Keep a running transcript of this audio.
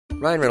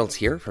Ryan Reynolds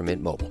here from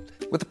Mint Mobile.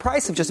 With the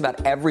price of just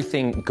about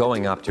everything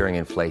going up during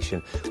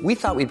inflation, we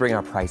thought we'd bring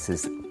our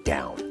prices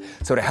down.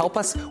 So to help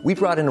us, we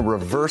brought in a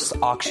reverse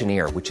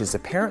auctioneer, which is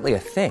apparently a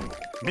thing.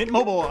 Mint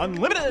Mobile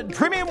Unlimited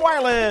Premium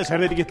Wireless. How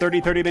to get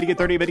 30, 30, bit to get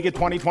 30, bit to get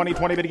 20, 20,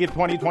 20, bit to get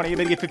 20, 20,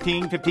 bit to get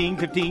 15, 15,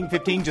 15,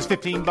 15, just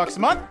 $15 a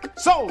month?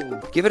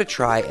 Sold! Give it a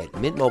try at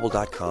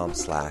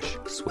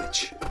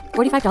mintmobile.com/switch.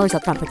 $45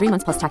 up front for 3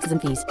 months plus taxes and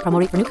fees. Promo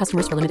rate for new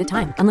customers for limited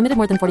time. Unlimited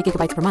more than 40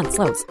 gigabytes per month.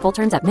 Slows full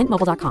terms at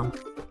mintmobile.com.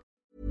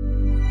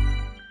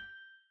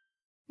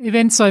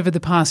 Events over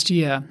the past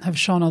year have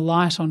shone a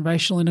light on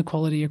racial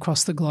inequality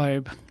across the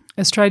globe.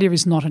 Australia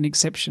is not an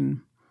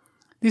exception.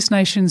 This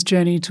nation's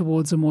journey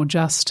towards a more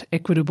just,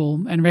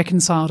 equitable and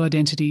reconciled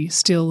identity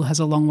still has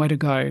a long way to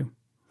go.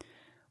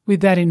 With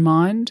that in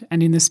mind,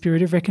 and in the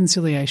spirit of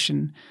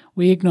reconciliation,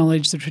 we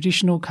acknowledge the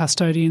traditional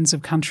custodians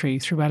of country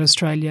throughout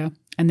Australia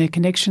and their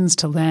connections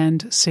to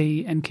land,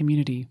 sea and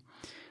community.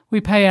 We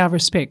pay our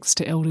respects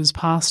to elders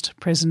past,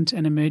 present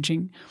and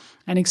emerging,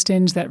 and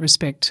extend that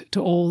respect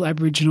to all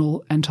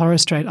Aboriginal and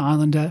Torres Strait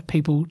Islander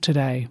people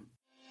today.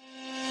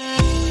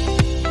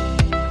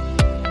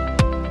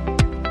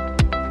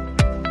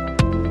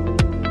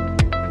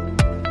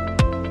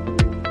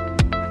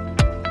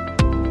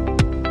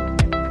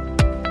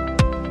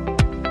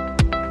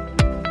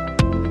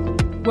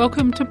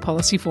 Welcome to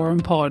Policy Forum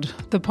Pod,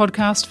 the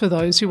podcast for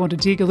those who want to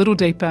dig a little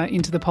deeper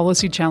into the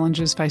policy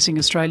challenges facing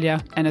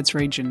Australia and its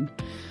region.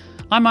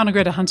 I'm Anna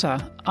Greta Hunter.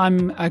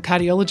 I'm a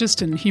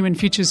cardiologist and Human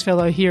Futures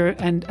Fellow here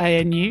at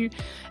ANU,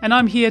 and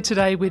I'm here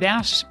today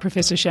without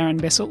Professor Sharon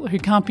Bessell, who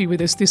can't be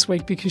with us this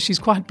week because she's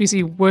quite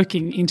busy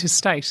working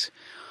interstate.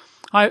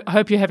 I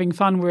hope you're having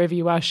fun wherever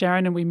you are,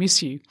 Sharon, and we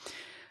miss you.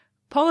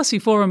 Policy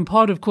Forum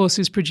Pod, of course,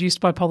 is produced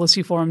by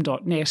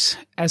policyforum.net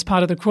as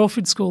part of the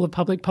Crawford School of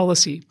Public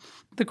Policy.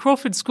 The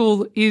Crawford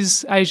School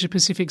is Asia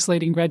Pacific's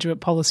leading graduate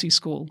policy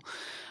school.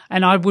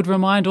 And I would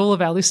remind all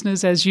of our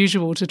listeners, as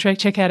usual, to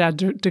check out our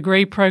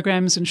degree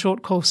programs and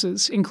short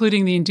courses,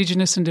 including the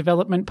Indigenous and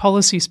Development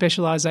Policy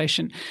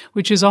Specialisation,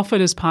 which is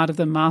offered as part of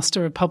the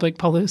Master of Public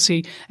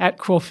Policy at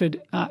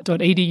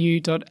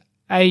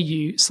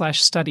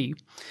crawford.edu.au/study.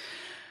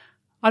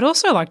 I'd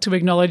also like to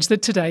acknowledge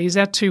that today is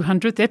our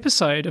 200th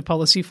episode of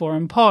Policy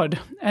Forum Pod,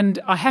 and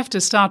I have to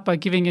start by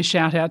giving a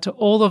shout out to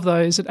all of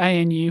those at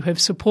ANU who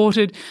have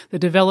supported the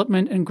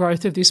development and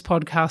growth of this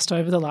podcast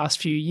over the last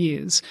few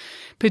years.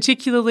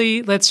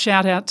 Particularly, let's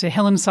shout out to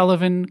Helen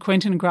Sullivan,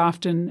 Quentin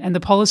Grafton and the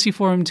Policy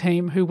Forum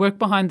team who work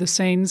behind the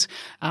scenes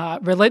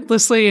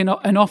relentlessly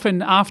and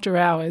often after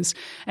hours,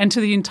 and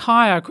to the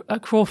entire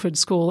Crawford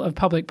School of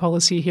Public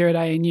Policy here at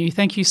ANU.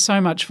 Thank you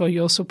so much for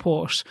your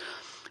support.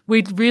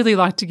 We'd really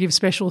like to give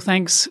special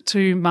thanks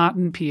to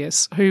Martin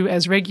Pearce, who,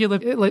 as regular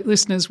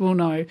listeners will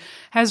know,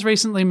 has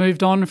recently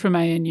moved on from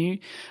ANU.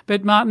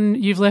 But Martin,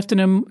 you've left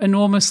an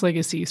enormous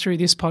legacy through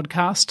this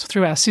podcast,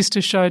 through our sister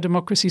show,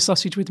 Democracy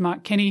Sausage with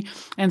Mark Kenny,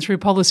 and through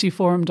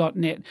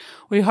policyforum.net.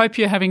 We hope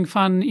you're having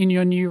fun in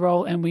your new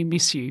role and we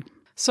miss you.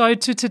 So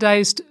to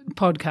today's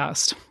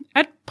podcast.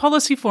 At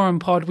Policy Forum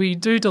Pod, we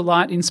do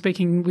delight in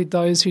speaking with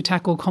those who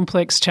tackle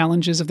complex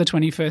challenges of the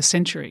 21st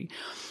century.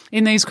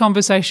 In these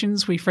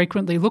conversations, we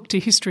frequently look to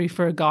history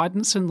for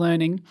guidance and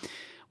learning.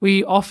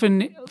 We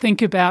often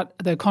think about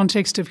the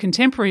context of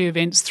contemporary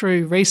events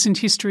through recent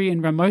history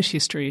and remote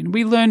history, and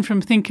we learn from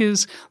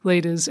thinkers,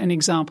 leaders and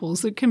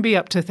examples that can be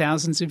up to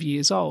thousands of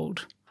years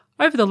old.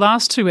 Over the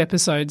last 2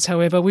 episodes,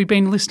 however, we've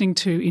been listening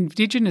to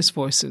Indigenous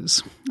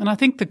voices, and I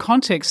think the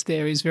context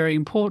there is very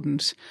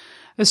important.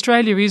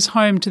 Australia is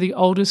home to the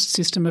oldest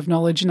system of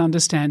knowledge and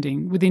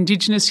understanding, with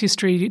Indigenous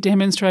history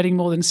demonstrating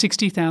more than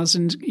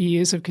 60,000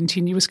 years of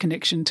continuous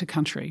connection to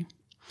country.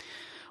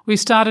 We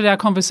started our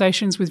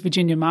conversations with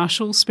Virginia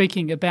Marshall,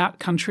 speaking about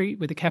country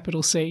with a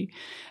capital C,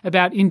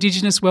 about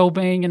Indigenous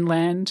wellbeing and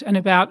land, and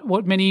about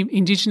what many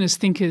Indigenous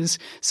thinkers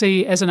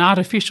see as an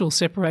artificial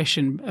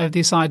separation of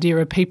this idea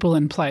of people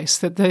and place,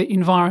 that the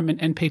environment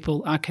and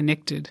people are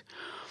connected.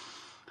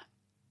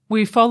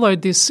 We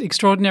followed this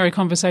extraordinary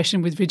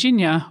conversation with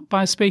Virginia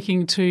by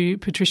speaking to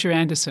Patricia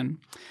Anderson.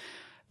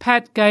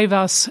 Pat gave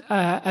us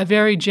a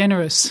very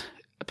generous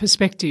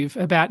perspective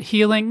about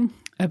healing,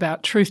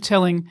 about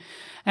truth-telling,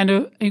 and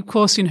of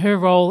course in her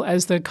role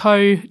as the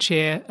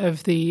co-chair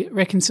of the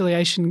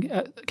Reconciliation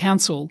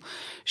Council,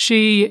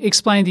 she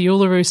explained the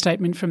Uluru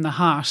Statement from the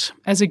Heart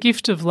as a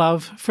gift of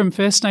love from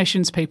First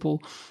Nations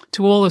people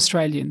to all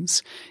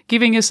Australians,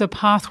 giving us a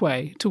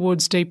pathway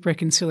towards deep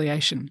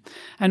reconciliation,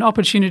 an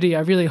opportunity I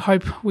really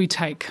hope we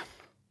take.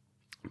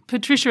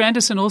 Patricia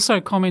Anderson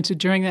also commented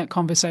during that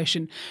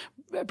conversation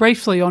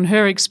briefly on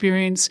her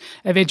experience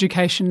of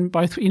education,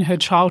 both in her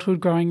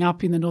childhood growing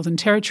up in the Northern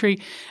Territory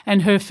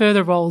and her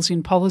further roles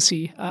in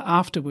policy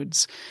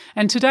afterwards.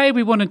 And today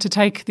we wanted to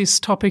take this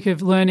topic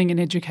of learning and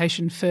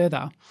education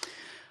further.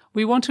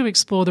 We want to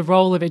explore the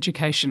role of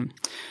education,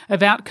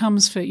 of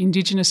outcomes for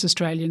Indigenous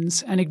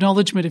Australians and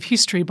acknowledgement of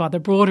history by the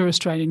broader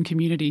Australian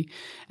community,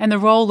 and the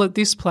role that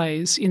this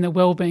plays in the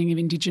wellbeing of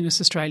Indigenous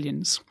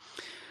Australians.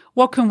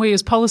 What can we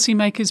as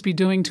policymakers be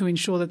doing to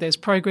ensure that there's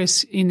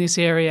progress in this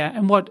area,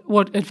 and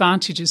what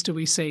advantages do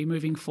we see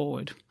moving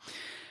forward?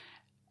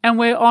 And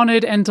we're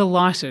honoured and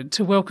delighted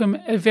to welcome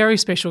a very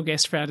special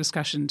guest for our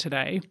discussion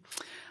today.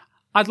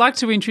 I'd like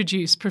to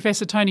introduce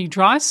Professor Tony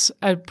Dryce,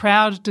 a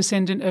proud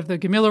descendant of the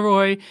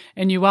Gamilaroi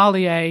and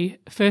Yuwaliye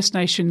First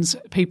Nations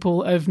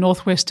people of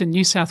northwestern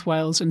New South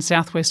Wales and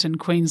southwestern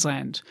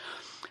Queensland.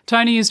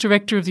 Tony is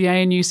director of the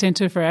ANU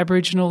Centre for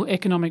Aboriginal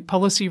Economic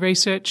Policy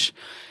Research.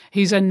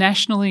 He's a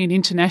nationally and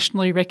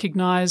internationally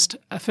recognised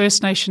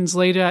First Nations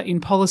leader in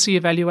policy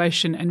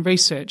evaluation and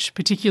research,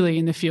 particularly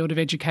in the field of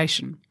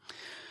education.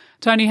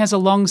 Tony has a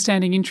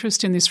long-standing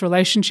interest in this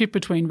relationship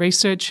between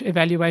research,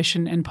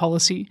 evaluation and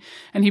policy,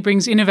 and he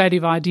brings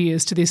innovative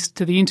ideas to the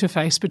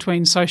interface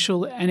between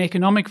social and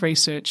economic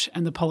research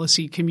and the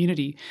policy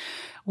community.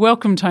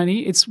 Welcome,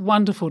 Tony. It's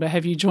wonderful to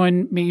have you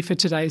join me for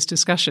today's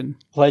discussion.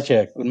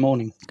 Pleasure. Good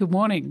morning. Good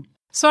morning.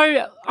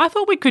 So I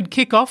thought we could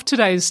kick off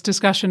today's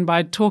discussion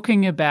by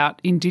talking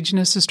about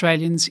Indigenous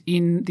Australians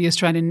in the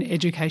Australian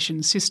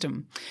education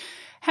system.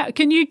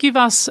 Can you give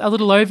us a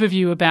little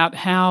overview about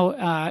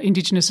how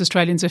Indigenous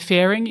Australians are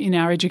faring in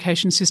our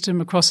education system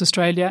across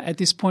Australia at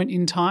this point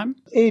in time?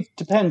 It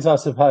depends, I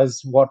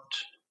suppose, what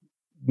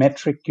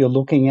metric you're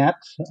looking at.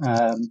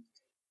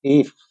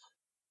 If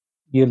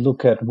you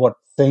look at what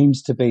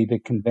seems to be the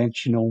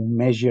conventional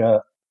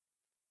measure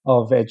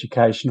of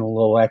educational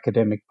or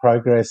academic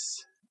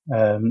progress,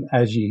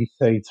 as you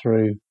see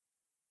through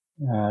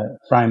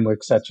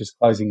frameworks such as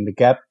Closing the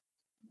Gap,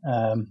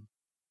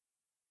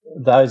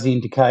 those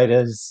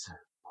indicators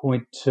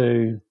point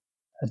to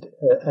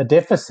a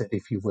deficit,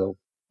 if you will,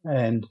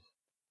 and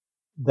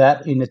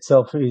that in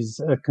itself is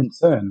a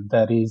concern.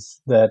 That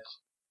is that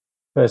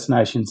First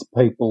Nations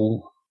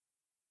people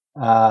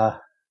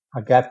are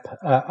a gap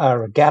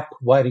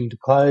waiting to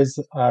close,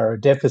 are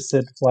a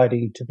deficit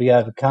waiting to be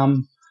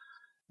overcome,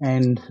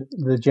 and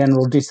the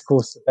general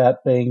discourse about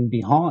being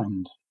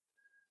behind.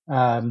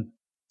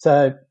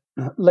 So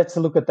let's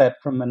look at that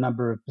from a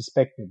number of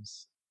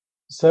perspectives.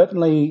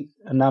 Certainly,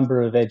 a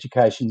number of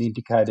education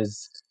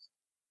indicators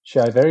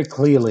show very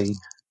clearly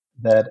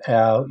that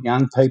our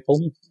young people,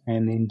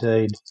 and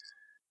indeed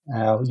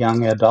our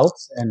young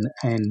adults and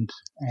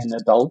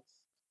adults,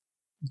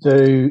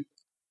 do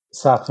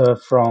suffer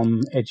from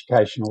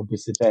educational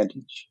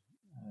disadvantage.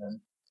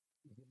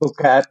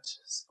 Look at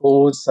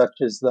scores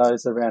such as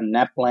those around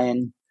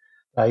NAPLAN.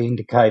 They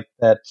indicate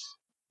that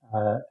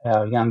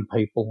our young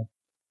people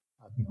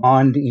are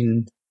behind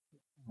in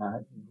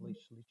English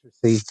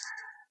literacy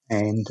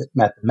and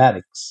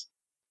mathematics.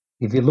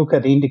 If you look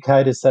at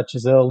indicators such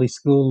as early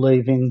school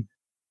leaving,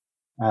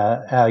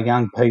 our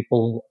young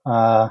people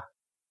are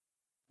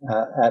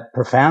at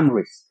profound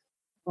risk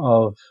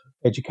of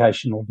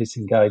educational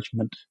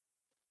disengagement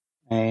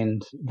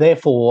and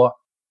therefore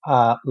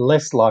are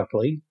less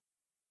likely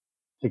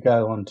to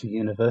go on to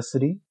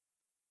university.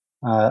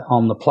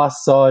 On the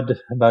plus side,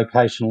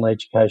 vocational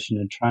education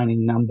and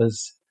training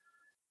numbers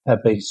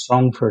have been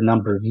strong for a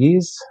number of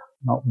years,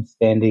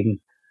 notwithstanding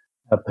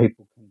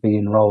people can be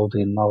enrolled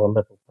in lower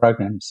level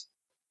programs.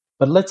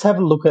 But let's have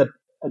a look at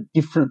a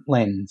different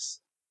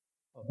lens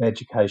of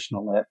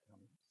educational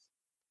outcomes,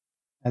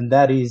 and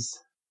that is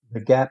the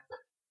gap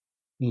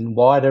in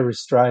wider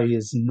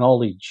Australia's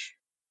knowledge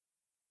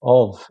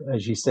of,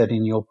 as you said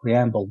in your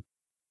preamble,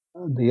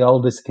 the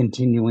oldest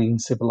continuing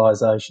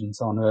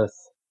civilisations on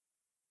Earth.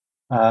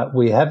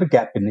 We have a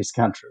gap in this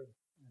country,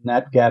 and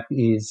that gap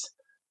is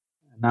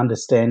an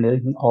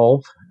understanding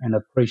of and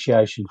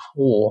appreciation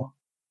for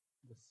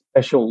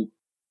special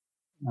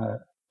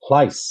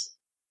place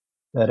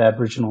that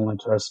Aboriginal and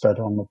Torres Strait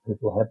Islander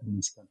people have in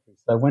this country.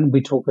 So when we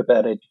talk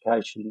about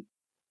education,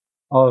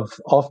 I've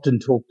often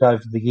talked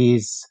over the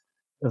years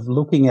of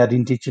looking at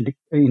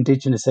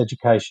Indigenous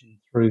education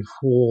through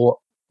four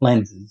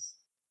lenses.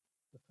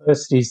 The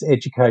first is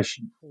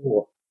education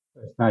for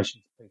First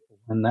Nations people,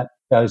 and that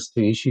goes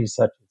to issues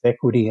such as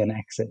equity and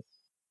access.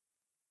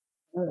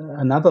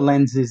 Another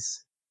lens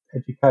is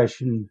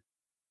education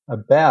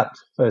about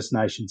First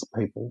Nations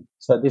people.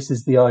 So this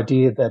is the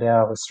idea that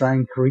our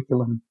Australian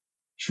curriculum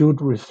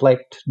should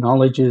reflect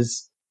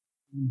knowledges,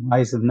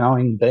 ways of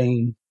knowing,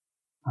 being,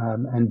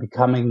 and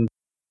becoming.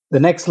 The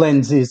next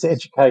lens is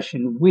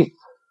education with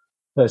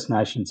First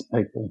Nations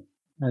people,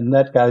 and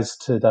that goes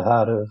to the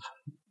heart of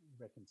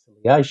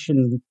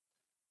reconciliation,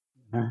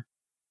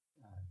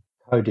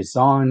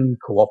 co-design,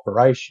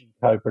 cooperation,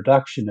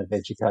 co-production of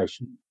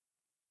education.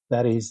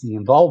 That is the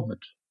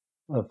involvement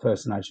of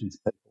First Nations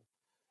people.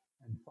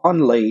 And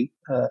finally,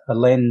 a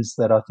lens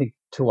that I think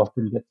too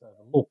often gets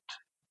overlooked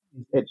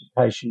is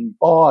education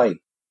by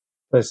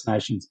First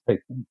Nations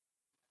people.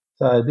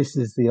 So this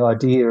is the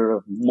idea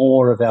of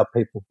more of our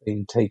people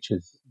being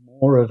teachers,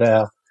 more of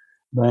our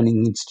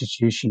learning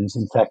institutions,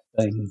 in fact,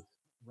 being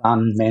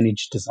run,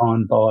 managed,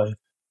 designed by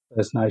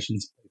First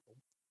Nations people,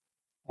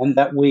 and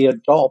that we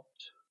adopt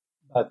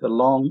both a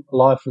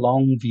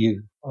lifelong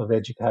view of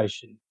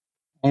education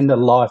and a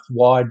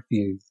life-wide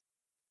view.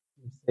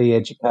 We see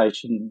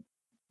education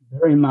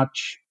very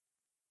much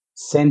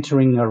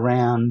centering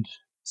around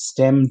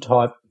STEM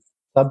type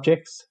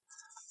subjects,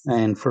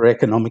 and for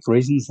economic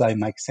reasons they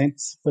make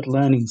sense, but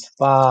learning's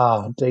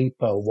far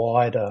deeper,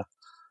 wider,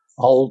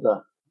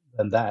 older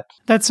than that.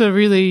 That's a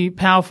really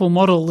powerful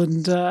model,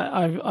 and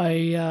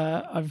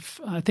I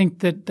think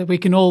that we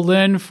can all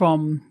learn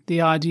from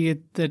the idea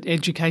that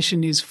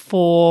education is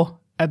for,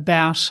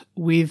 about,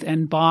 with,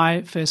 and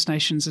by First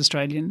Nations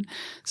Australians,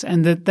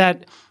 and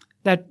that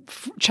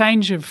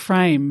change of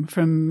frame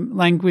from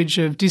language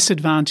of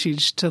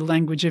disadvantage to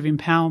language of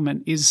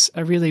empowerment is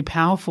a really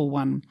powerful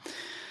one.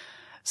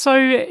 So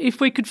if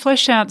we could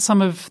flesh out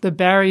some of the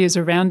barriers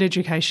around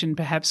education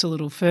perhaps a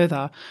little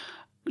further,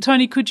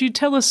 Tony, could you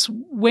tell us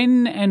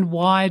when and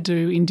why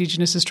do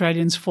Indigenous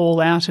Australians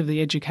fall out of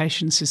the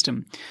education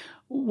system?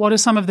 What are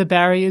some of the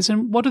barriers,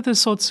 and what are the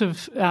sorts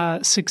of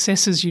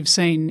successes you've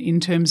seen in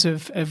terms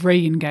of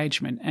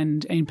re-engagement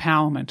and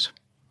empowerment?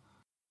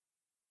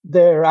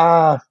 There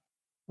are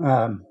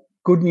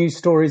good news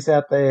stories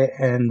out there,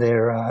 and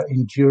there are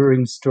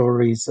enduring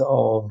stories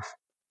of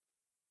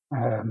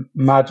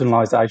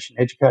marginalisation,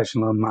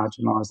 educational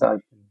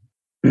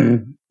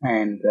marginalisation,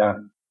 and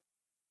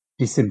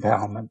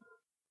disempowerment.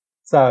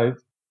 So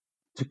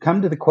to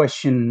come to the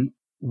question,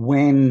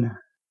 when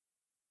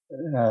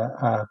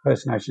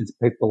First Nations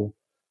people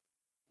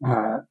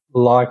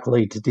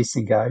likely to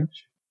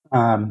disengage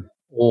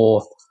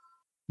or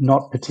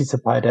not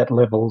participate at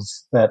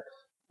levels that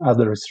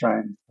other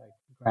Australians take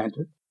for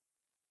granted.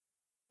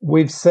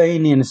 We've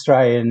seen in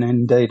Australia and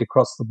indeed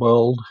across the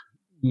world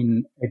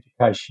in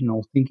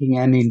educational thinking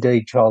and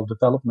indeed child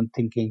development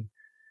thinking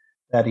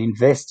that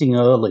investing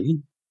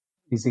early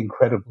is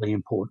incredibly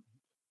important.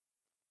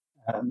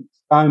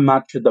 So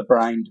much of the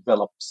brain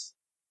develops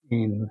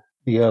in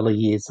the early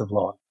years of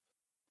life,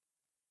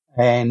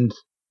 and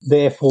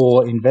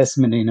therefore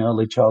investment in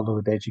early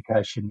childhood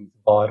education is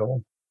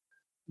vital.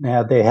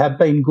 Now, there have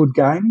been good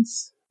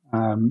gains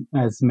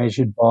as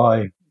measured by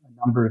a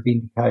number of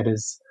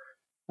indicators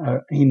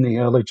in the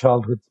early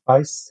childhood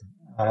space.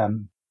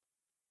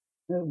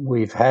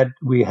 We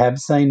have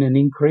seen an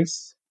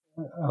increase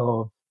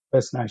of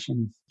First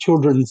Nations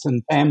children's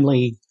and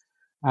families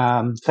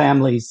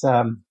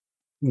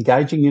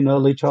engaging in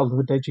early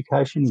childhood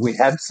education. We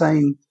have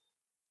seen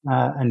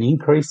an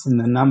increase in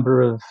the number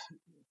of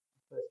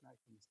First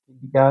Nations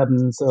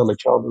kindergartens, early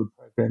childhood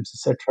programs,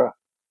 etc.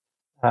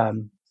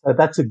 So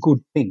that's a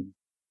good thing.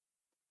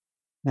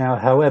 Now,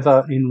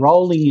 however,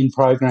 enrolling in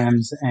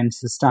programs and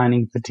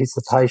sustaining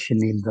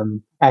participation in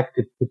them,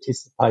 active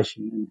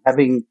participation, and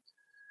having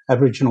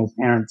Aboriginal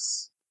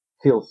parents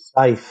feel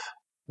safe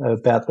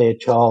about their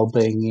child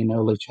being in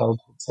early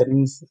childhood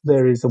settings,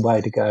 there is a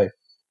way to go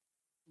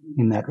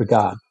in that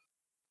regard.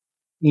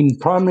 In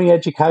primary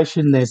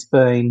education, there's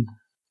been,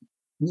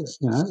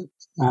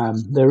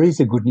 there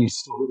is a good news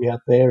story out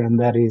there, and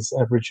that is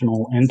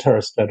Aboriginal and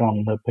Torres Strait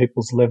Islander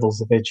people's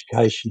levels of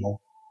educational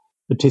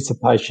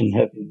participation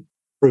have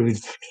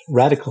improved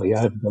radically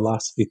over the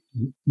last 50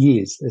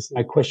 years. There's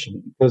no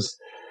question, because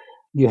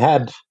you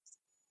had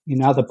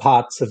in other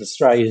parts of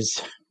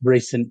Australia's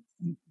recent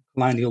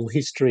colonial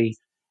history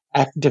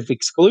active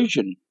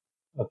exclusion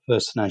of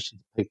First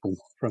Nations people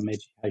from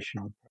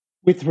education.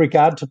 With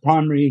regard to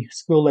primary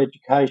school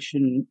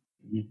education,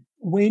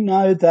 we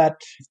know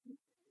that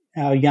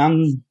our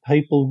young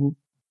people,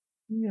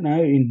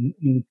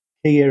 in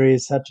key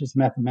areas such as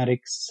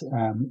mathematics,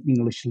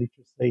 English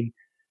literacy,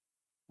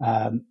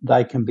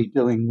 they can be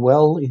doing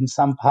well in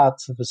some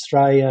parts of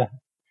Australia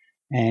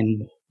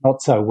and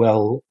not so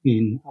well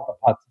in other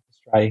parts of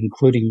Australia,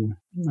 including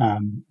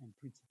and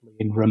principally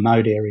in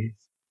remote areas.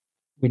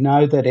 We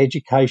know that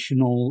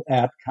educational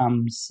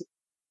outcomes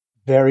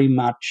very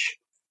much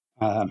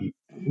are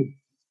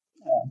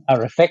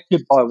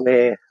affected by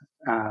where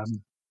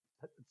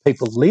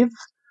people live,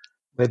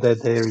 whether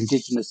they're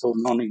Indigenous or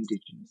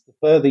non-Indigenous. The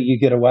further you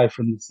get away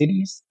from the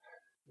cities,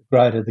 the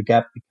greater the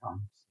gap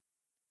becomes.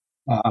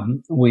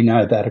 We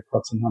know that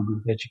across a number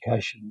of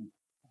education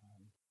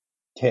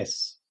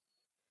tests.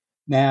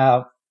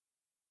 Now,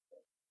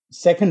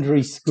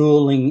 secondary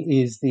schooling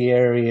is the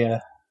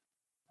area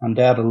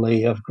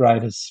undoubtedly of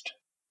greatest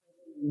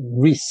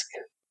risk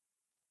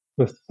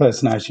for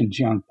First Nations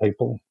young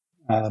people.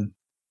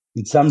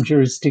 In some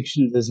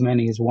jurisdictions, as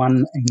many as 1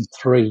 in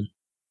 3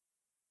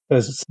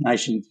 First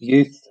Nations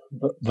youth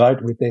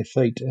vote with their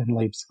feet and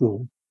leave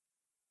school.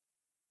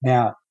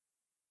 Now,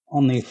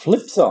 on the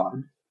flip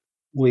side,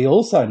 we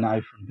also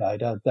know from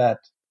data that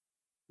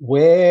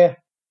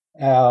where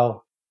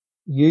our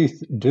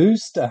youth do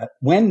stay,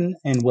 when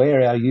and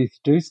where our youth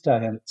do stay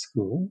at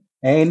school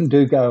and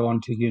do go on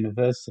to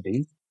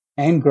university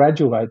and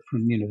graduate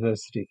from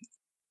university,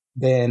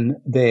 then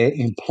their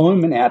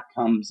employment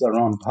outcomes are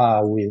on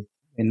par with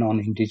their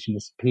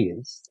non-Indigenous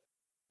peers,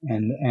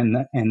 and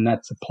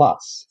that's a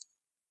plus.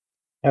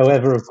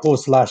 However, of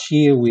course, last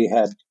year we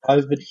had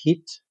COVID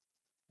hit,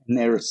 and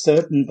there are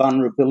certain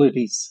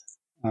vulnerabilities,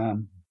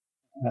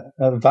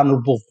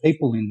 vulnerable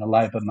people in the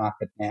labour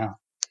market now,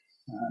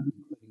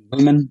 including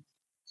women,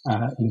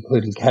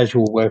 including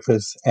casual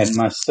workers and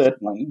most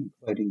certainly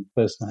including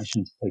First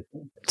Nations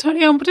people.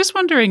 Tony, I'm just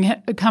wondering,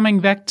 coming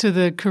back to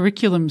the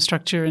curriculum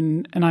structure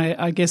and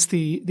I guess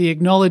the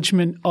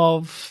acknowledgement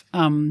of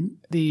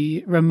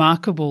the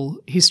remarkable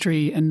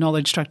history and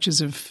knowledge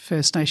structures of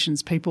First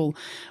Nations people,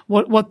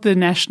 what the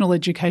national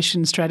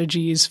education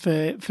strategy is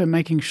for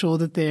making sure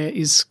that there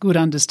is good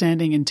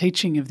understanding and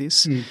teaching of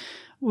this.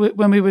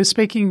 When we were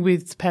speaking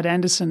with Pat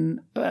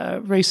Anderson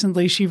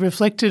recently, she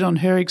reflected on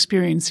her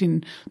experience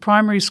in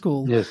primary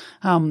school, yes.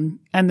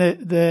 And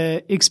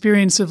the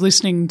experience of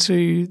listening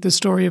to the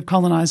story of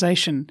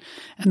colonisation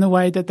and the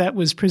way that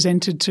was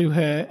presented to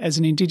her as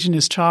an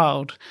Indigenous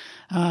child,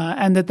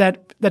 and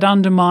that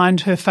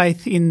undermined her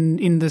faith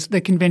in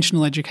the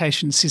conventional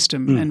education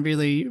system, and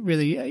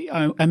really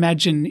I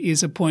imagine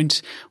is a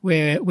point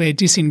where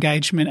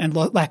disengagement and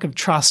lack of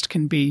trust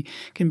can be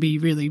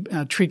really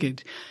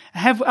triggered.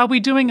 Are we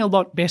doing a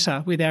lot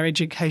better with our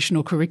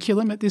educational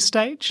curriculum at this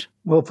stage?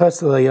 Well,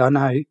 firstly, I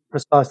know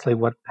precisely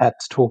what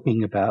Pat's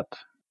talking about.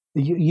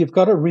 You've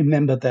got to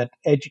remember that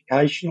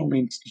educational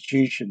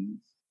institutions,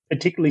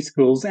 particularly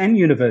schools and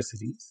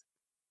universities,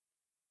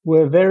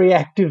 were very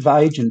active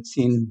agents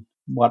in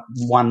what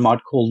one might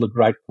call the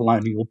Great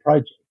Colonial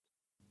Project.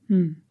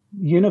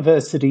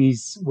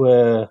 Universities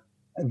were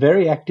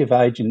very active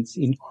agents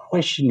in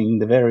questioning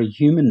the very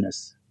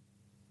humanness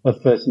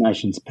of First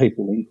Nations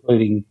people,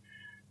 including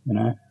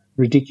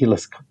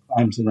ridiculous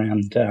claims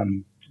around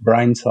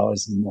brain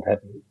size and what have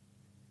you.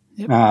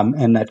 Yep.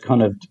 And that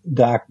kind of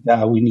dark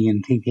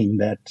Darwinian thinking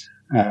that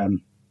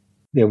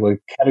there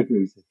were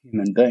categories of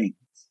human beings.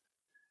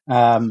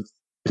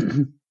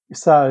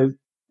 So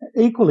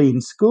equally in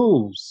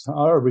schools,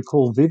 I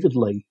recall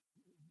vividly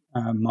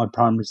my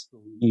primary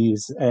school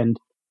years, and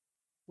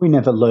we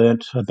never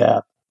learnt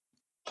about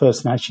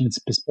First Nations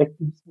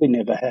perspectives. We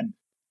never had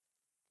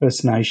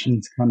First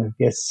Nations kind of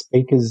guest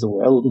speakers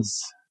or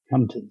elders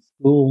come to the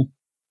school.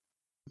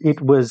 It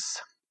was,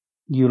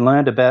 you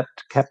learned about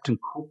Captain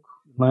Cook,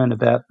 you learned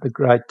about the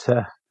great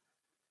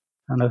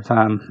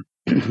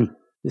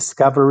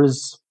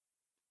discoverers,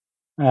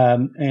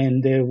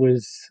 and there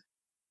was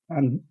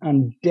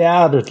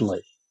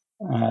undoubtedly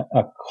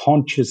a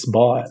conscious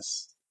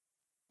bias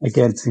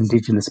against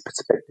Indigenous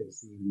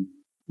perspectives in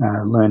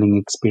learning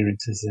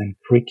experiences and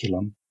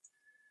curriculum.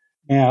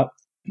 Now,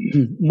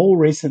 more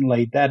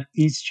recently, that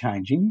is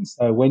changing.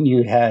 So when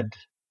you had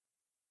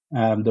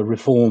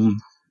the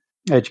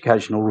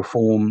educational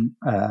reform,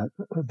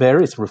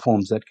 various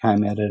reforms that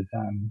came out of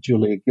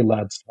Julia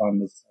Gillard's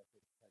time as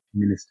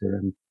Minister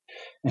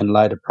and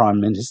later Prime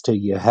Minister,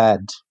 you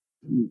had,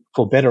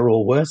 for better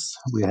or worse,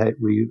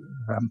 we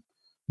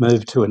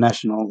moved to a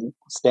national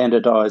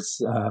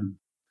standardised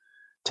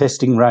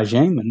testing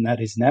regime, and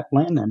that is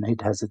NAPLAN, and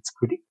it has its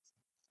critics.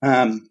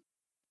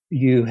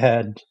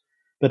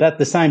 But at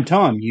the same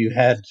time, you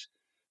had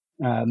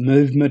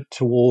movement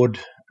toward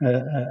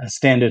a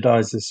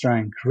standardised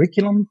Australian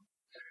curriculum.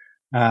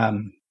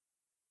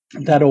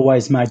 That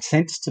always made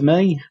sense to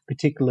me,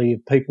 particularly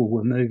if people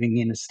were moving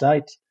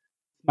interstate,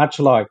 much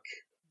like,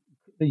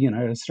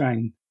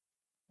 Australian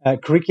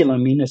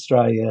curriculum in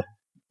Australia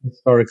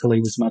historically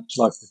was much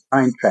like the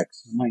train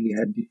tracks. You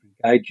had different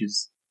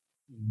gauges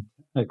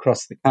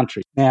across the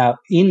country. Now,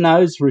 in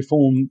those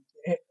reform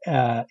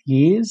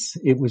years,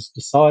 it was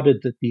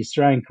decided that the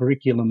Australian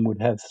curriculum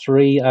would have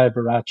three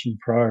overarching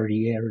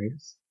priority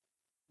areas,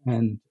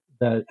 and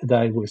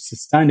they were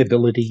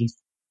sustainability,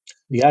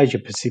 the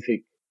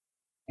Asia-Pacific,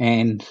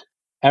 and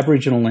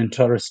Aboriginal and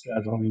Torres Strait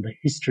Islander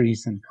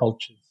histories and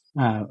cultures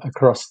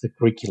across the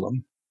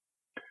curriculum.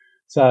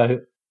 So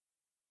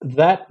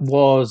that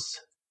was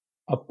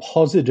a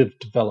positive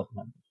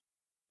development.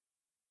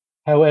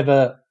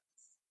 However,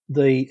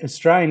 the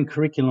Australian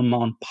curriculum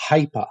on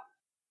paper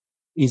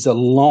is a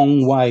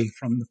long way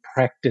from the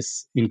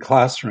practice in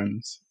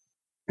classrooms.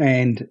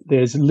 And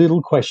there's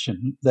little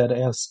question that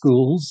our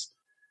schools,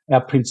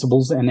 our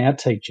principals and our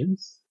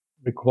teachers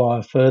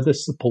require further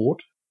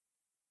support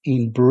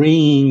in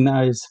bringing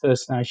those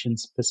First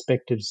Nations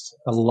perspectives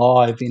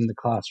alive in the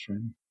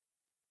classroom.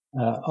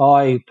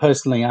 I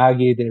personally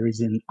argue there is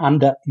an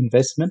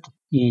underinvestment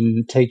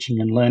in teaching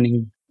and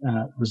learning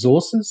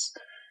resources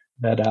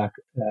that are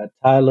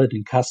tailored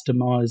and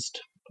customised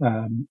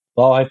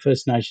by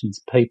First Nations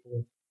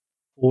people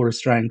for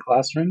Australian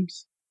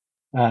classrooms.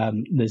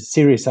 There's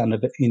serious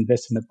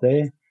underinvestment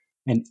there,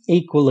 and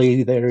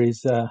equally there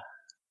is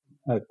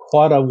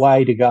quite a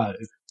way to go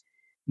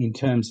in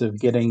terms of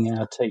getting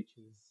our teachers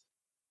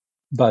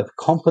both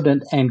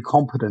competent and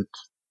competent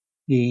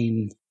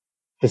in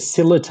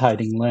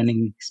facilitating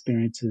learning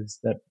experiences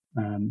that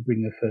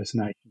bring the First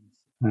Nations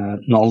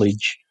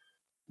knowledge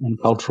and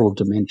cultural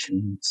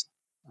dimensions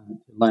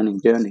to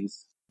learning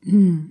journeys.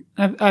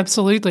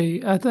 Absolutely.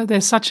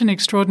 There's such an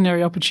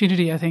extraordinary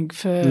opportunity, I think,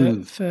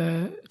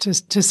 to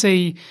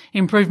see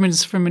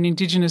improvements from an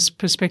Indigenous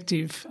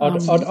perspective.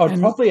 I'd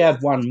probably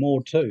add one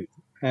more too,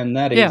 and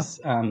that is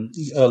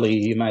earlier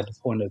you made the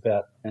point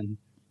about, and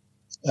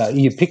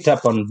you picked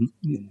up on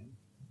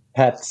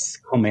Pat's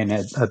comment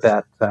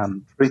about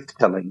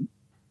truth-telling.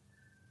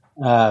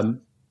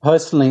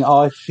 Personally,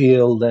 I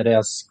feel that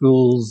our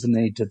schools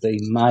need to be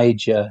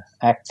major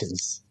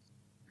actors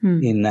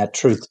in that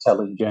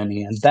truth-telling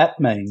journey, and that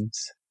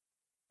means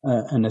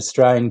an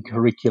Australian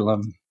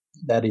curriculum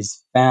that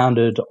is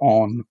founded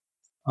on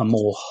a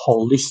more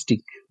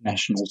holistic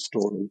national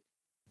story,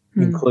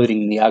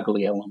 including the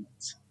ugly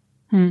elements.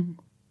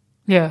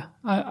 Yeah,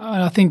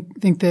 I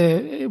think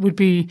there would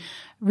be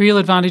real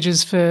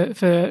advantages for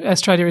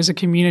Australia as a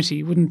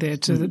community, wouldn't there,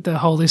 to the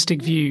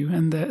holistic view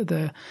and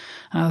the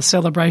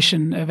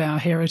celebration of our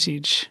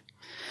heritage.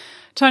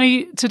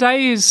 Tony,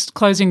 today is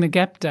Closing the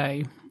Gap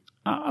Day.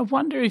 I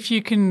wonder if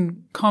you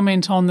can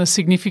comment on the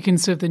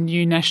significance of the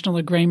new national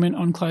agreement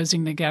on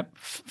closing the gap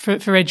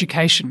for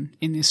education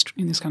in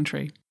this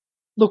country.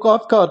 Look,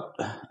 I've got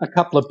a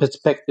couple of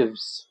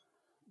perspectives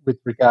with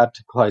regard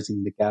to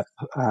closing the gap.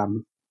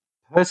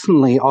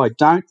 Personally, I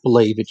don't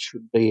believe it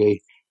should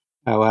be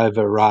our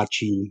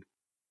overarching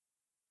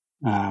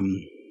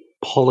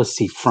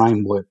policy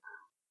framework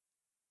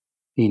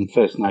in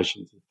First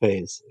Nations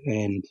affairs.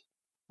 And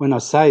when I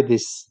say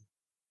this,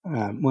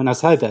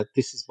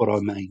 this is what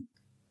I mean.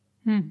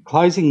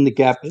 Closing the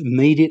gap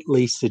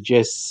immediately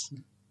suggests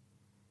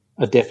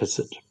a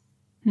deficit.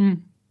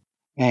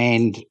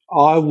 And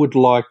I would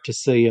like to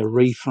see a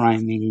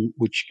reframing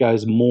which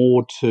goes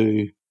more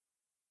to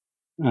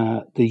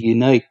the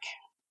unique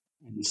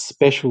and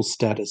special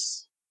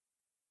status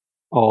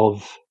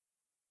of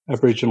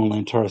Aboriginal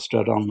and Torres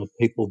Strait Islander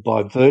people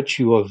by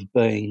virtue of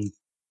being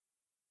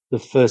the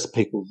first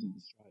peoples in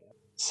Australia.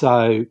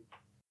 So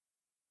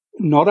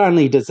not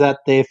only does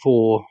that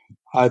therefore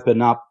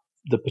open up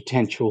the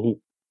potential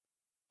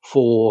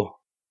for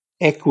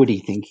equity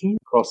thinking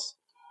across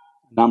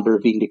a number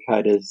of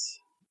indicators,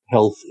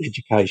 health,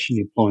 education,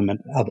 employment,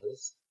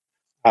 others,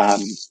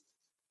 it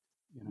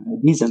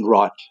isn't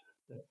right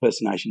that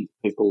First Nations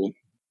people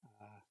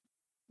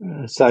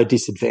are so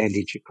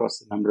disadvantaged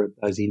across a number of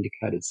those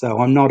indicators. So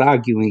I'm not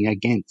arguing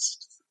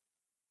against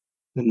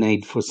the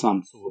need for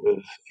some sort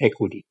of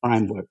equity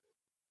framework.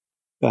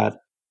 But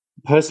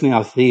personally,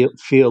 I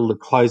feel the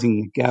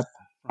Closing the Gap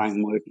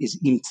framework is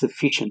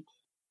insufficient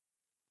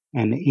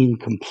and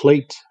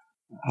incomplete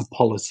a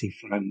policy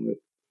framework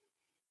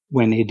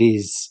when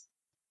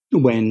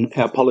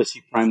our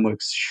policy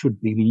frameworks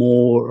should be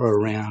more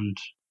around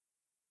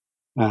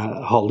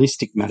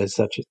holistic matters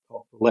such as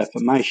cultural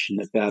affirmation,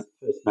 about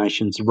First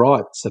Nations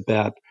rights,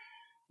 about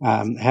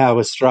how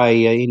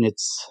Australia in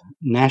its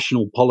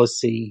national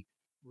policy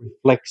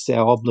reflects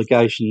our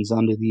obligations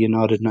under the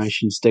United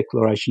Nations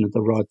Declaration of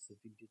the Rights of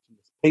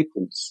Indigenous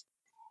Peoples,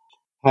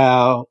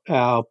 how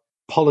our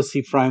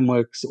policy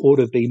frameworks ought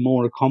to be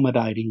more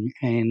accommodating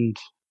and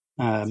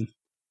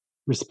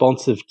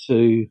responsive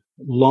to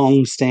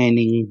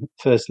long-standing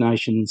First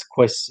Nations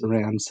quests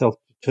around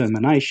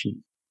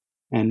self-determination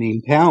and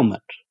empowerment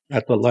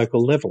at the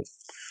local level.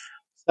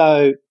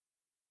 So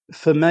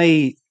for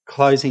me,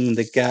 Closing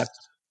the Gap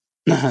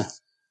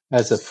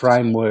as a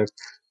framework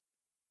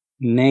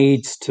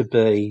needs to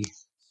be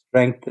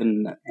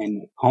strengthened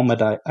and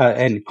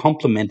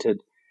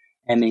complemented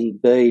and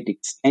indeed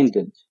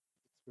extended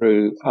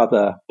through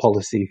other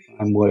policy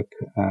framework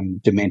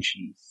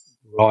dimensions,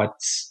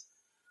 rights,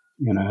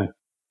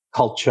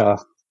 culture,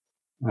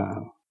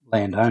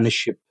 land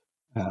ownership,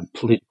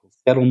 political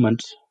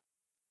settlement,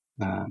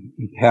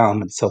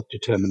 empowerment,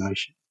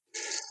 self-determination.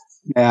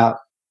 Now,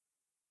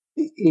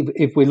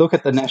 if we look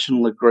at the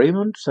national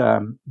agreement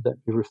that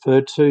you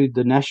referred to,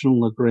 the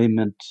national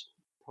agreement,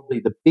 probably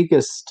the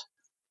biggest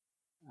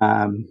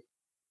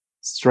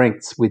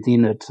strengths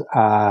within it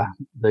are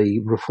the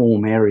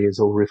reform areas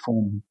or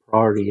reform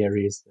priority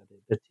areas that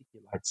it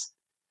articulates,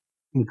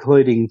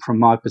 including, from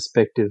my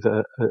perspective,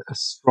 a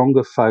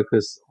stronger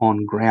focus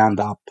on ground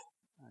up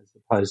as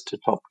opposed to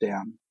top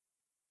down.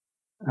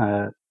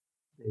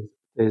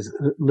 There's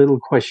little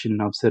question,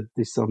 I've said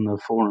this on the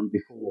forum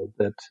before,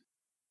 that,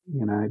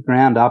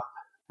 ground up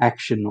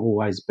action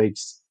always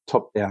beats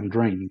top down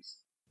dreams.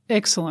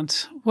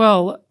 Excellent.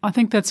 Well, I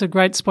think that's a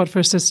great spot for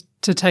us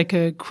to take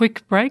a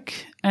quick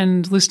break,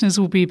 and listeners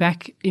will be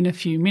back in a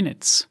few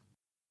minutes.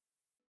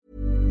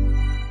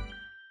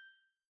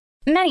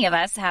 Many of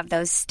us have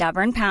those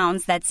stubborn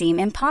pounds that seem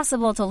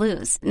impossible to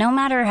lose, no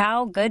matter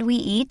how good we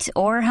eat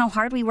or how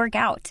hard we work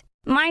out.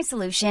 My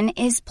solution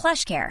is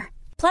PlushCare.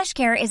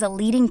 PlushCare is a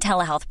leading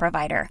telehealth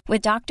provider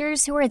with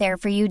doctors who are there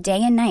for you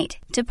day and night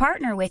to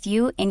partner with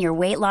you in your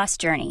weight loss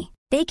journey.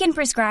 They can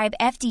prescribe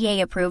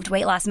FDA-approved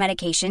weight loss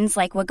medications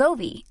like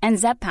Wegovy and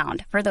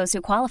Zepbound for those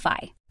who qualify.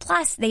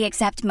 Plus, they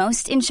accept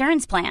most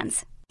insurance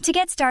plans. To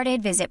get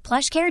started, visit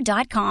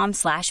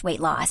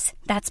plushcare.com/weightloss.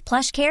 That's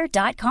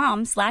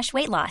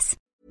plushcare.com/weightloss.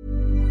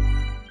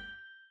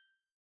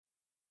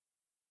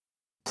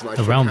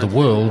 Around the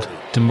world,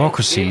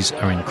 democracies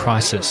are in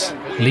crisis.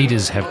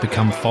 Leaders have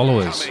become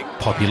followers.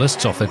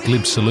 Populists offer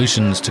glib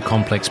solutions to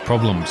complex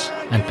problems,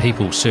 and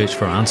people search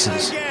for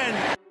answers.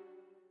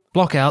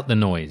 Block out the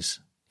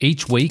noise.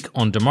 Each week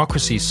on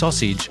Democracy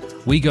Sausage,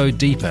 we go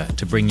deeper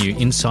to bring you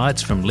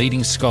insights from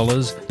leading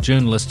scholars,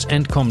 journalists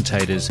and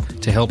commentators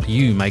to help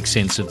you make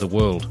sense of the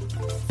world.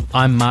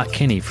 I'm Mark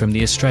Kenny from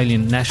the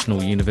Australian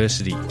National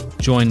University.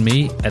 Join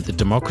me at the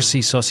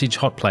Democracy Sausage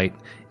Hot Plate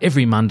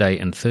every Monday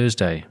and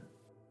Thursday.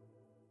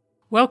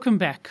 Welcome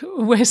back.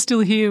 We're still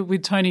here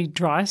with Tony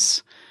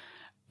Dryce.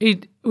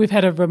 We've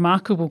had a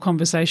remarkable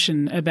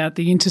conversation about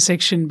the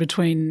intersection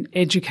between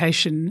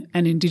education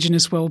and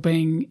Indigenous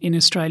wellbeing in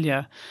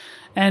Australia,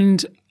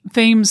 and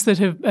themes that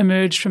have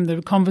emerged from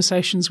the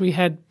conversations we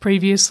had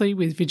previously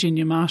with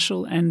Virginia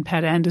Marshall and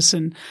Pat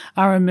Anderson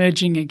are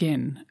emerging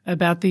again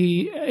about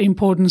the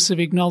importance of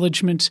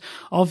acknowledgement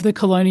of the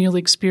colonial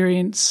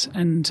experience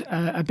and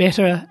a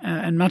better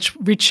and much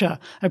richer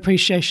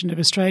appreciation of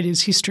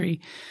Australia's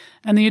history,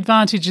 and the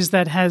advantages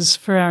that has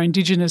for our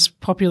Indigenous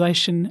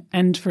population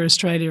and for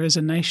Australia as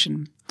a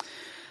nation.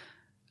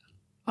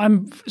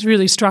 I'm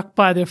really struck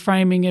by the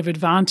framing of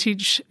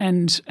advantage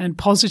and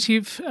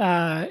positive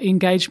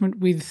engagement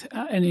with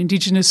an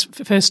Indigenous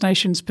First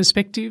Nations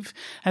perspective,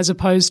 as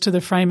opposed to the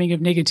framing of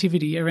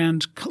negativity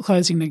around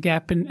closing the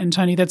gap. And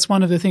Tony, that's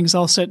one of the things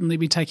I'll certainly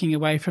be taking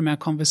away from our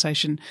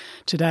conversation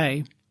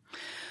today.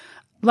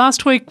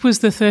 Last week was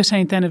the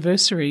 13th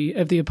anniversary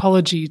of the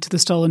apology to the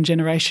stolen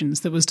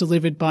generations that was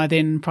delivered by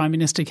then Prime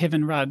Minister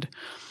Kevin Rudd.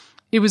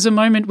 It was a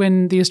moment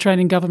when the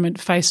Australian government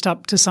faced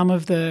up to some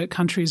of the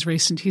country's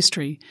recent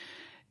history.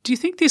 Do you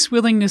think this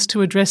willingness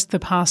to address the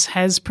past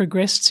has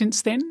progressed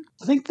since then?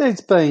 I think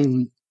there's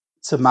been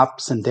some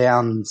ups and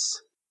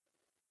downs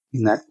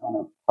in that kind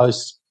of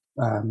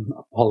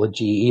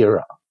post-apology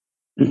era.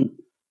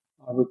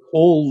 I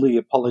recall the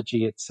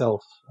apology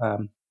itself.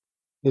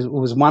 It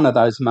was one of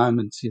those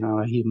moments,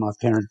 I hear my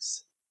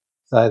parents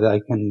say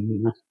they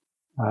can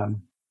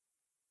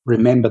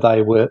remember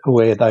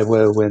where they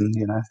were when,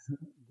 the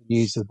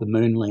news of the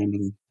moon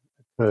landing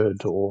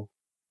occurred, or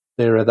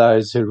there are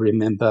those who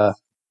remember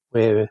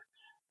where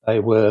they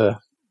were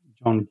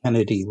John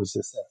Kennedy was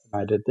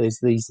assassinated. There's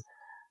these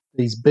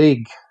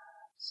big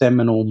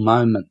seminal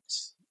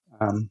moments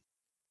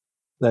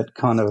that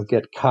kind of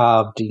get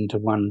carved into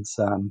one's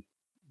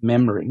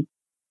memory.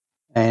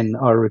 And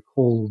I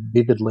recall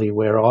vividly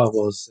where I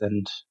was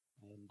and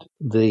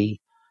the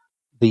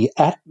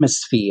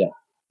atmosphere.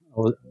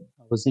 I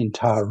was in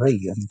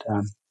Taree, and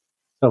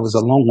so it was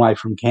a long way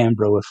from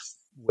Canberra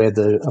where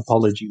the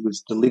apology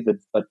was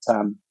delivered. But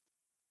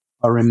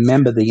I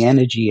remember the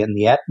energy and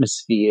the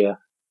atmosphere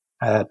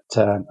at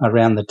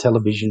around the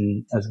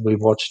television as we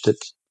watched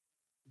it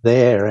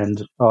there.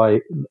 And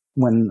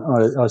when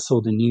I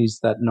saw the news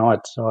that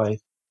night, I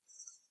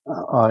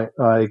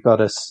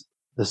got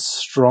the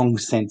strong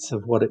sense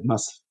of what it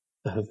must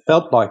have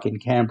felt like in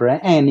Canberra,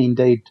 and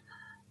indeed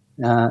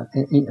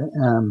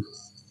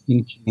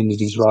in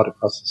communities right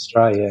across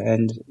Australia.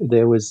 And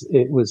it was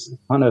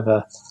kind of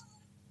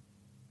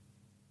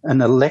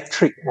an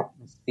electric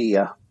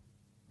atmosphere.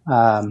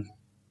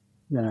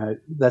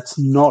 That's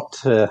not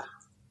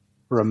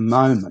for a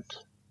moment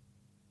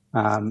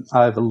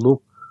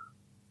overlook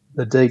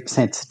the deep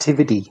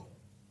sensitivity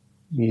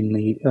in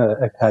the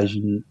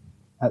occasion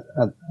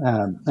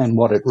and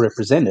what it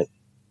represented.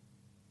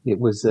 It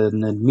was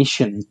an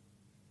admission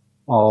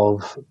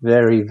of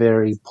very,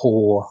 very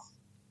poor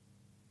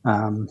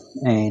and,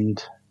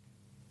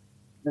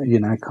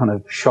 kind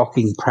of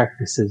shocking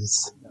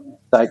practices,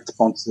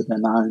 state-sponsored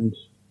and owned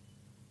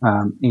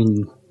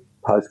in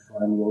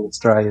post-colonial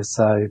Australia.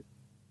 So,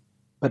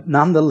 but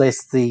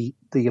nonetheless, the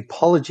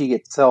apology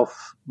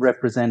itself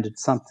represented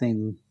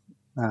something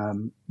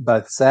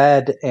both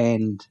sad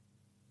and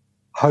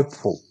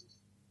hopeful.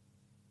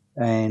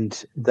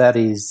 And that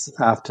is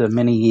after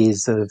many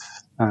years of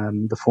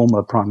the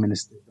former Prime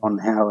Minister John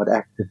Howard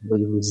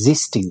actively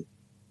resisting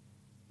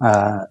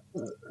the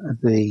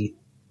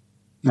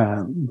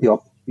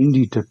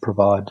opportunity to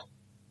provide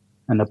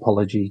an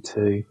apology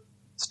to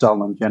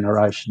stolen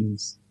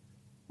generations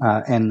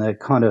and the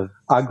kind of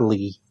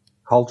ugly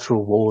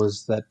cultural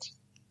wars that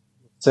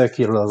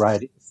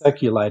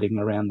circulating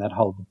around that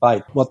whole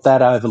debate. What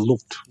that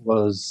overlooked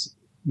was,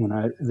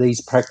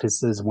 these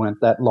practices weren't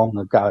that long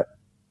ago.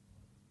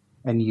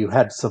 And you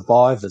had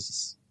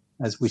survivors,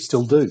 as we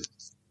still do,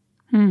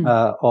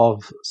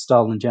 of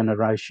stolen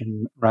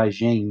generation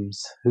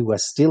regimes who are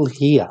still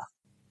here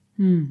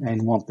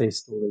and want their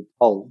story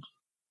told.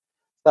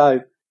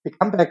 So to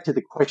come back to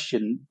the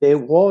question, there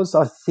was,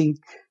 I think,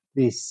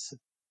 this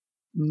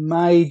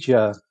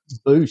major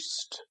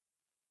boost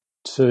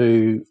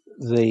to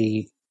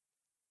the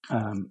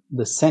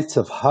sense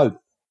of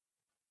hope.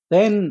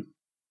 Then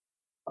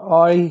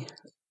I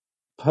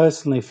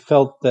personally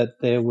felt that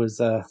there was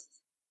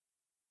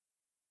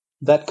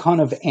that kind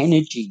of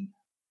energy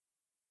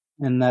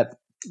and that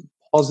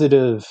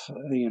positive,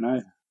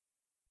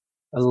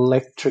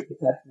 electric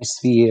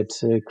atmosphere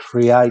to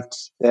create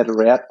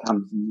better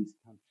outcomes in this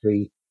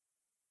country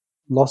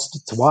lost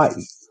its way.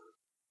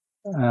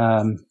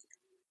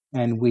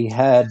 And we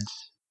had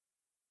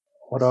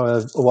what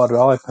I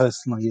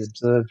personally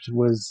observed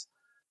was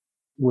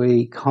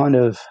we kind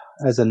of,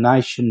 as a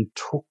nation,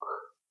 took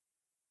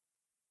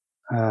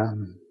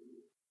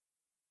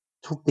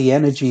the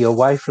energy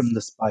away from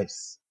the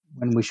space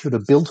when we should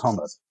have built on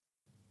it.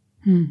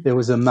 There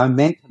was a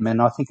momentum,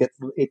 and I think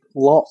it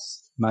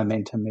lost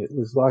momentum. It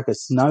was like a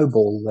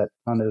snowball that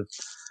kind of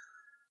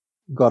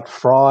got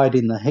fried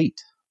in the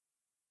heat,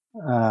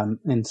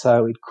 and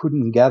so it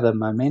couldn't gather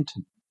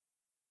momentum.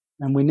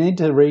 And we need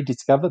to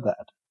rediscover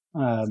that.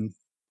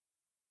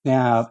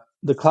 Now,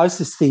 the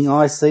closest thing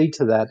I see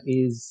to that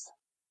is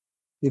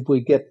if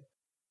we get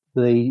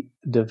the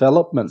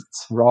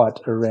developments right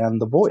around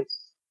the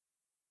voice.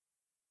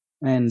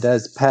 And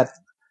as Pat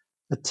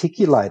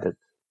articulated,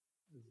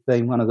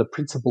 being one of the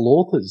principal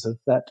authors of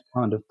that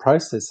kind of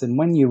process, and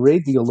when you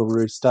read the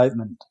Uluru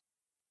Statement,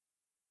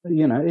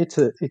 you know,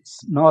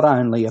 it's not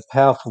only a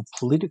powerful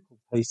political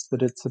piece,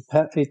 but it's a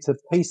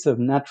piece of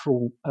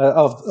national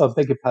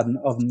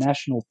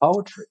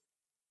poetry.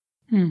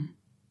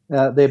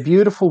 They're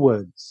beautiful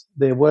words.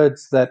 They're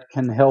words that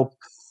can help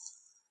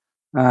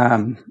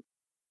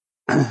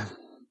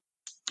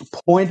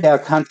point our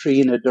country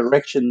in a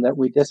direction that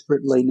we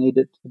desperately need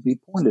it to be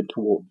pointed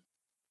toward.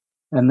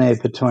 And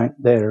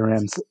they're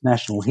around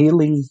national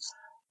healing,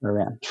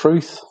 around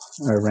truth,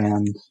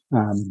 around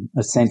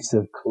a sense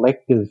of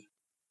collective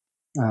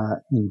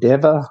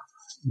endeavour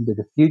into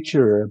the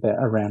future,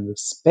 around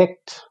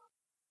respect,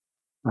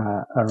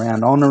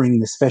 around honouring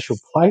the special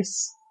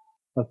place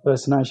of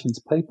First Nations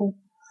people.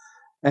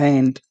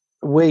 And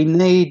we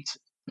need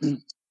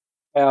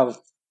our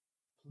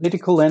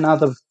political and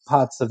other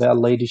parts of our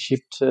leadership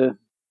to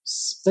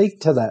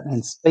speak to that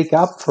and speak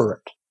up for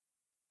it.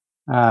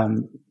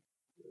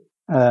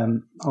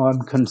 I'm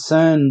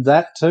concerned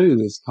that too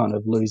is kind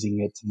of losing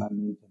its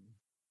momentum.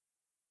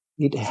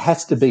 It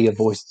has to be a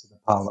voice to the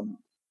Parliament.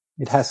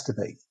 It has to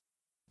be.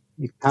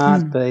 It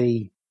can't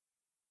be.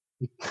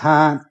 It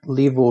can't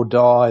live or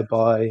die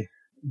by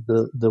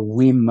the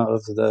whim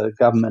of the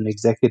government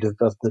executive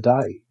of the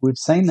day. We've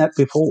seen that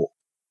before.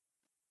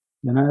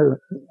 You know,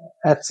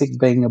 ATSIC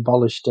being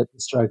abolished at the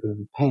stroke of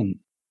a pen.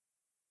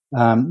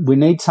 We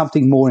need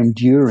something more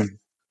enduring,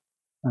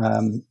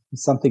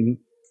 something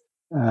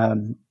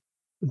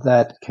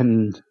that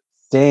can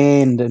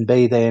stand and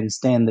be there and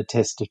stand the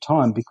test of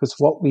time, because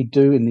what we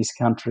do in this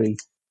country,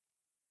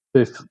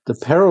 with the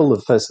peril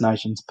of First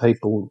Nations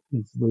people,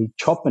 is we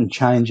chop and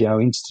change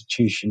our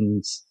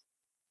institutions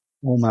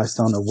almost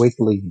on a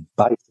weekly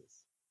basis.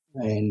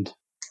 And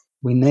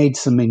we need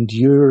some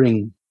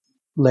enduring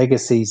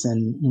legacies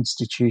and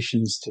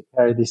institutions to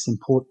carry this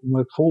important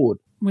work forward.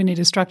 We need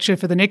a structure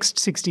for the next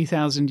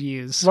 60,000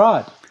 years.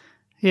 Right.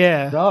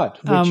 Yeah. Right.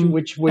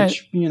 Which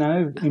you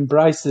know,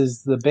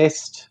 embraces the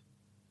best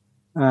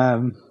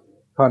kind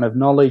of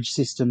knowledge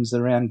systems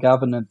around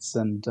governance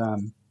and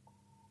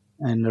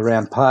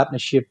around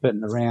partnership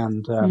and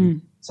around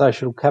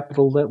social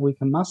capital that we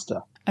can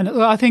muster. And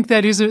I think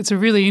it's a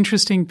really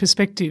interesting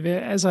perspective.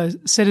 As I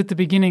said at the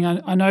beginning,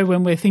 I know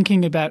when we're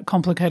thinking about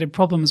complicated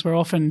problems, we're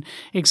often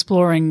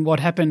exploring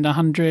what happened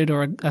 100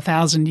 or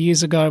 1,000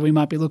 years ago. We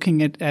might be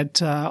looking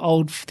at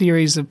old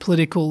theories of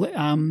political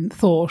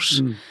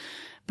thought.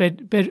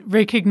 But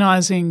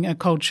recognising a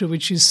culture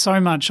which is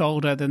so much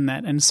older than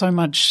that and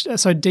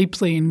so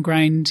deeply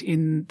ingrained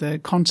in the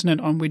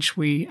continent on which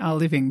we are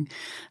living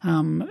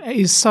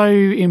is so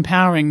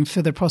empowering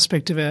for the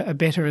prospect of a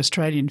better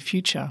Australian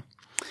future.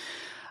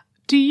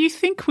 Do you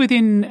think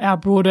within our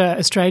broader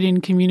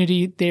Australian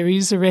community there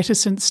is a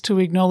reticence to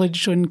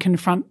acknowledge and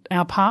confront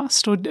our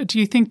past, or do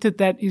you think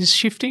that is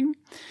shifting?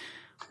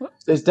 What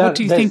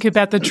do you think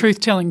about the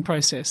truth-telling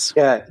process?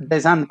 Yeah,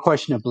 there's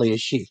unquestionably a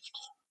shift.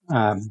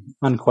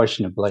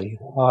 Unquestionably.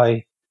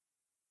 I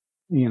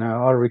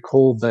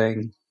recall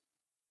being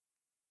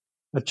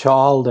a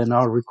child, and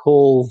I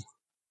recall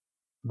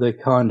the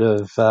kind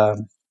of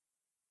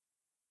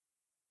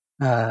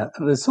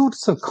the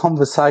sorts of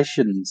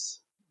conversations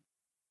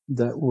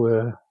that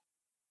were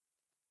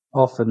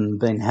often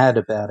being had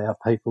about our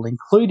people,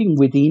 including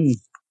within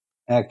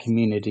our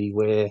community,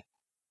 where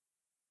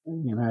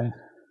there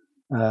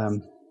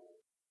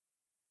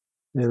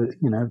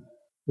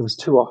was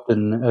too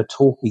often a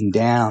talking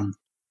down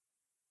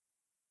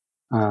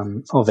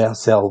of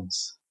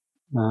ourselves,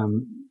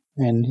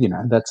 and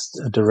that's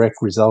a direct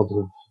result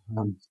of,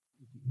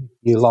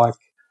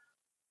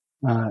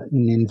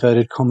 in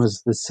inverted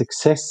commas, the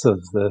success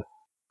of the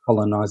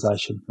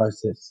colonisation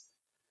process.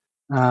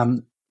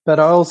 But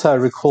I also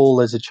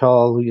recall as a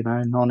child,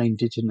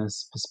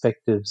 non-Indigenous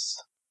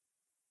perspectives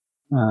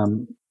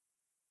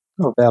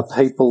of our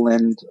people,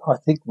 and I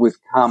think we've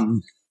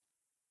come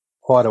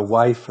quite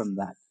away from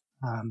that.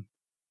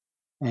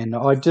 And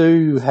I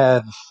do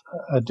have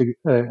a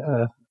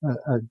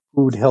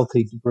good,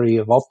 healthy degree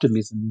of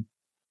optimism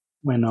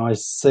when I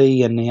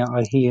see and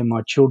I hear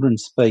my children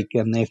speak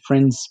and their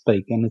friends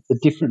speak, and it's a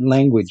different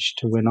language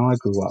to when I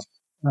grew up,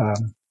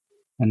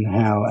 and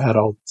how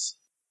adults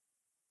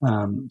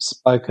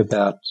spoke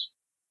about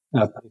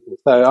our people.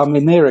 So, I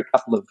mean, there are a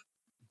couple of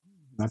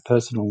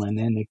personal and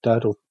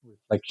anecdotal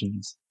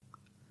reflections.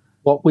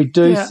 What we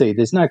do see,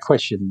 there's no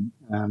question,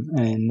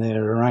 and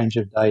there are a range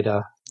of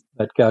data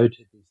that go to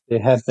this.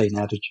 There have been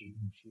attitude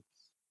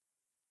shifts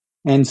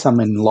and some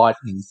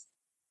enlightening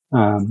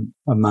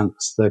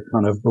amongst the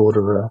kind of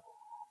broader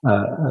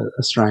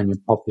Australian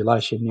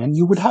population, and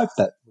you would hope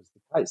that was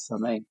the case. I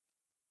mean,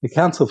 the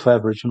Council for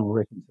Aboriginal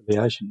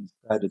Reconciliation was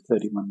created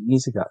 31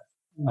 years ago.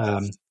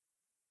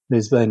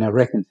 There's been a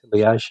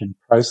reconciliation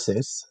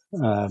process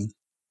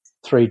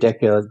 3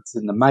 decades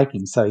in the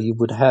making, so you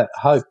would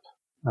hope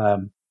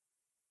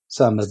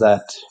some of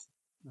that,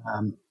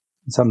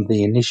 some of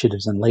the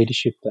initiatives and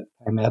leadership that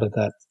came out of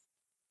that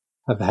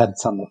have had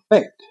some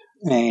effect.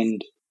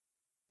 And,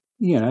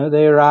 you know,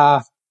 there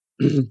are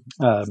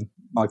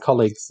my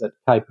colleagues at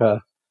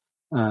CAPER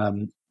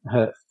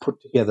have put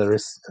together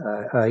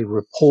a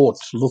report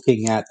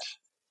looking at,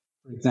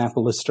 for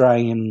example,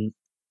 Australian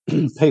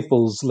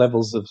people's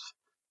levels of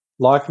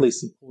likely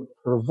support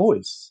for a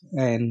voice.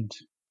 And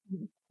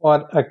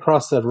quite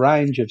across a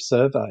range of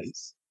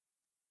surveys,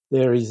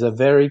 there is a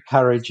very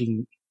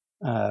encouraging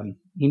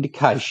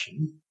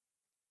indication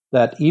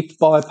that if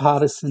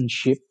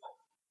bipartisanship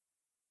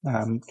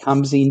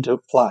comes into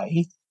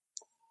play,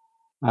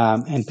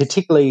 and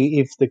particularly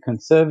if the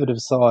conservative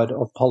side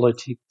of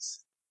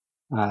politics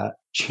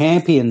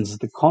champions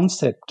the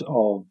concept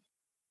of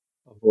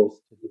a voice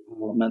to the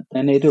parliament,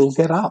 then it'll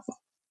get up.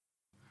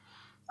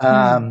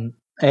 And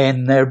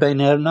there have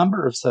been a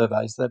number of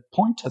surveys that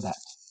point to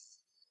that.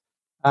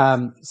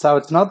 So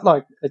it's not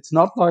like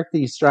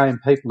the Australian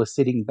people are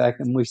sitting back,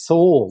 and we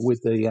saw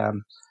with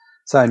the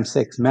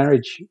same-sex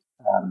marriage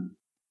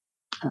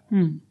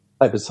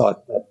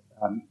plebiscite that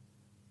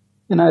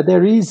you know,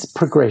 there is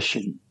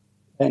progression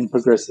and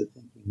progressive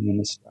thinking in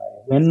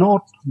Australia. We're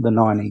not the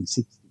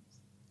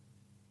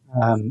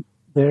 1960s.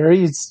 There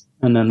is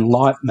an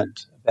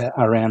enlightenment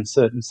around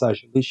certain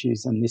social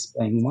issues, and this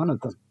being one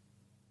of them.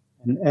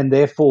 And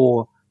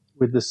therefore,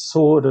 with the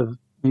sort of,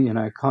 you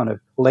know, kind of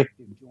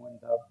collective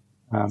joined up,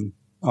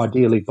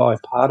 ideally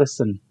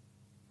bipartisan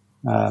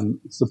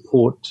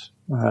support,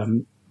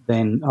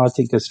 then I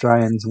think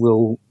Australians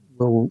will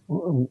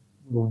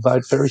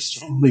vote very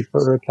strongly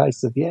for a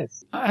case of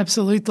yes.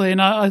 Absolutely. And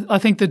I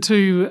think the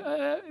two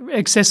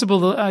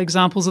accessible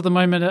examples at the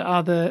moment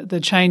are the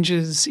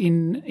changes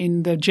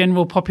in the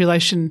general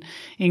population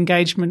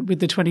engagement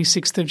with the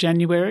 26th of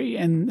January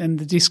and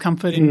the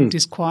discomfort and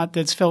disquiet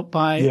that's felt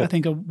by, I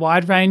think, a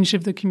wide range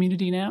of the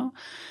community now.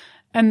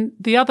 And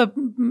the other,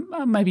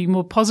 maybe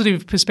more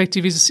positive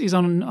perspective is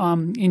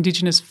on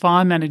Indigenous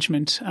fire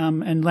management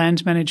and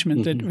land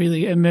management that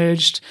really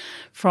emerged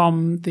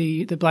from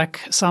the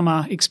Black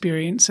Summer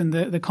experience and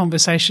the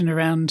conversation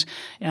around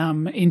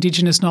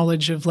Indigenous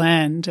knowledge of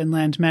land and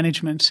land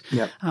management.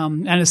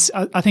 And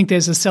I think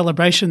there's a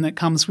celebration that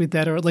comes with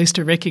that, or at least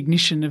a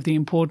recognition of the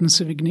importance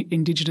of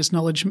Indigenous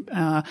knowledge,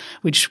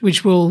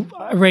 which will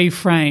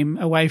reframe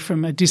away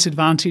from a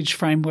disadvantaged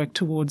framework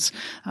towards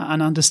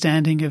an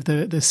understanding of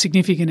the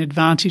significant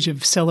advantage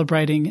of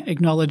celebrating,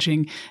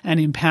 acknowledging and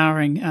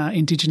empowering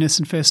Indigenous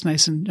and First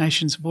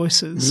Nations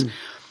voices.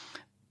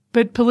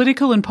 But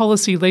political and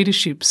policy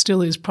leadership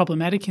still is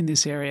problematic in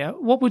this area.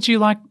 What would you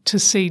like to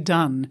see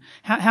done?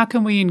 How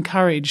can we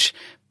encourage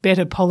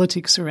better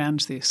politics around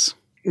this?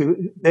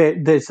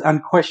 There's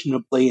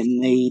unquestionably a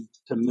need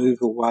to move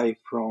away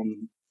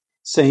from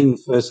seeing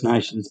First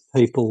Nations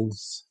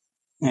peoples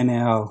and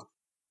our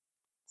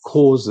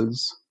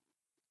causes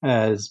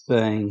as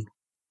being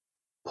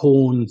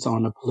pawns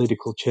on a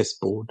political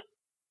chessboard.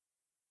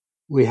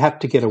 We have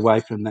to get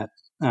away from that.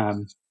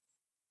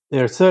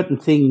 There are certain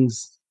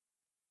things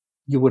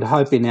you would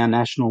hope in our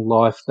national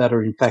life that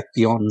are in fact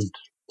beyond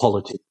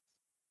politics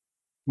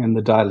and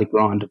the daily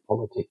grind of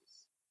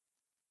politics.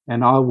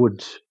 And I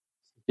would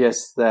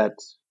suggest that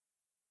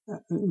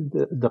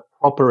the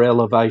proper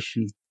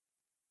elevation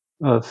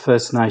of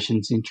First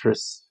Nations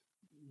interests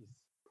is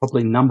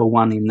probably number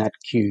one in that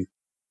queue.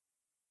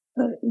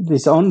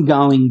 This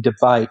ongoing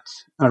debate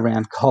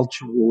around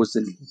culture wars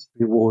and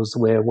history wars,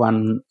 where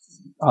one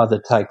either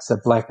takes a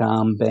black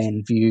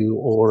armband view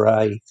or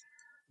a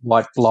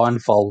white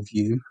blindfold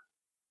view,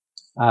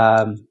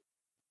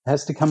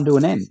 has to come to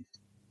an end.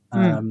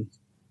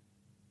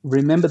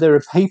 Remember, there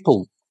are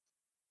people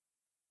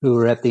who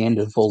are at the end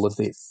of all of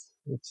this.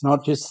 It's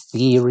not just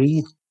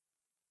theory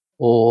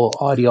or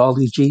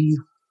ideology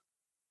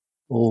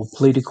or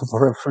political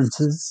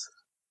preferences.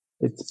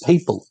 It's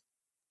people.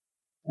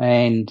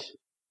 And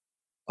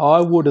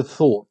I would have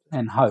thought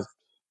and hoped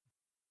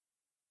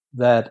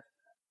that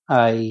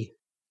a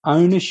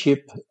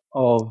ownership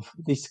of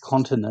this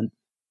continent,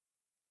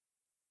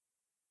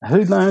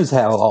 who knows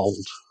how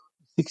old,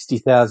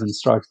 60,000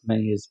 strikes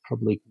me as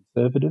probably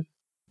conservative.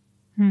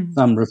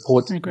 Some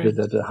reports put it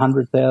at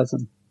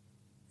 100,000.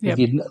 If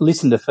you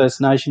listen to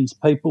First Nations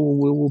people,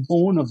 we were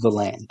born of the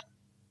land.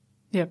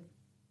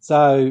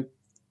 So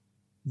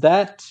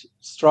that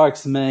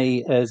strikes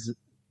me as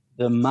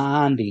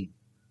demanding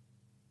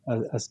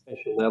a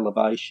special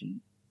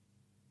elevation.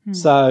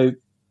 So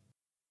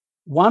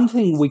one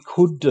thing we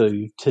could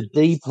do to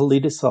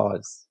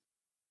depoliticise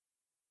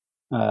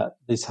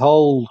this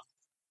whole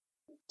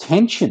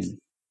tension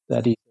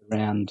that is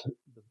around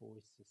the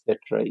voice,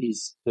 etc.,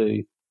 is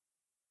to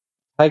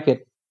take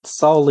it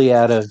solely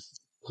out of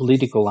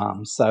political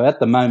arms. So at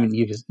the moment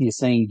you're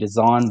seeing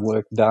design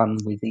work done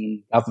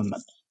within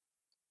government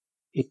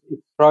it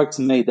strikes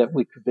me that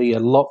we could be a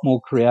lot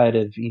more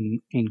creative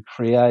in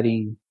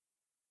creating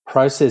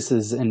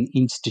processes and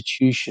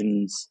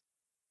institutions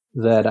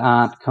that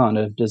aren't kind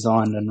of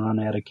designed and run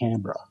out of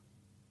Canberra.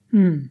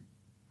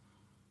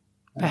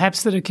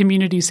 Perhaps that are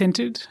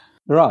community-centred?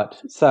 Right.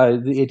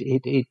 So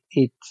it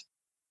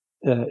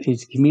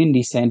is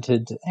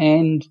community-centred,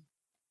 and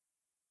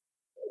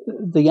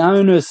the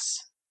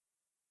onus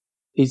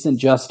isn't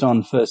just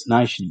on First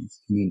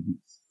Nations communities.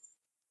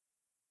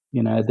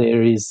 You know,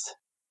 there is...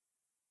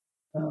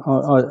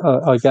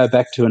 I go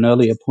back to an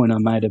earlier point I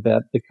made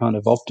about the kind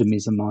of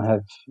optimism I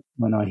have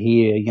when I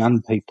hear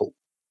young people.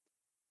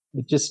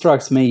 It just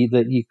strikes me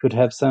that you could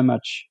have so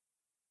much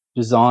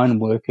design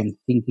work and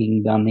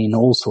thinking done in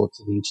all sorts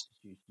of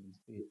institutions,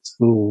 be it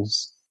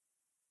schools,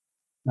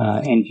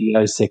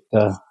 NGO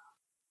sector,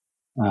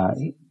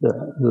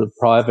 the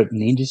private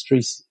and industry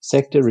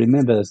sector.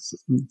 Remember,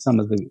 some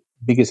of the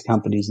biggest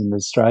companies in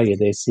Australia,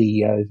 their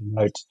CEOs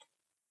wrote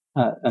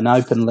an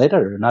open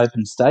letter, an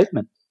open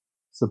statement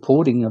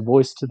supporting a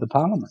voice to the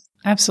Parliament.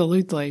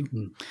 Absolutely.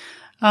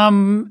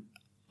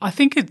 I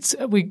think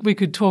we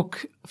could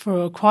talk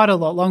for quite a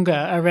lot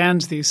longer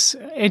around this.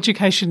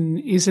 Education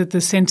is at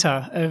the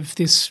centre of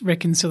this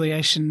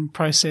reconciliation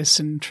process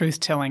and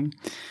truth-telling.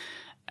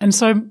 And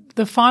so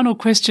the final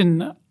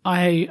question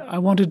I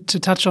wanted to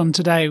touch on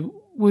today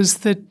was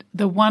that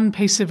the one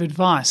piece of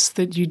advice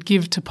that you'd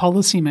give to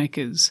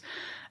policymakers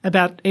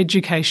about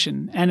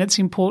education and its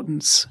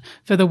importance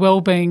for the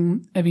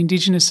well-being of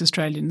Indigenous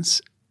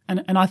Australians,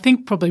 and I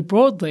think probably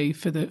broadly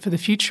for the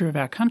future of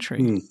our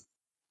country.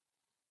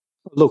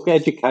 Look,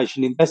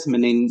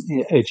 investment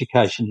in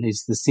education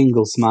is the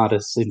single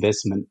smartest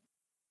investment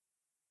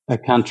a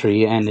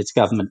country and its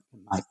government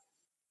can make,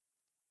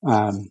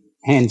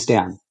 hands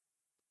down.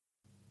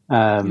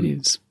 It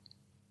is.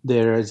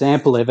 There is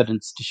ample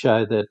evidence to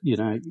show that, you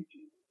know,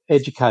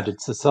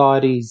 educated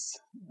societies,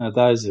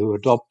 those who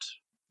adopt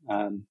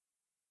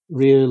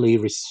really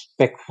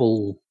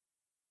respectful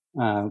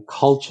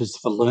cultures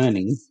for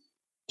learning,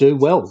 do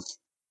well.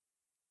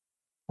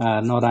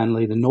 Not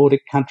only the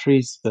Nordic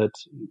countries, but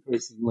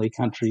increasingly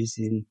countries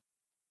in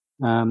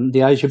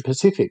the Asia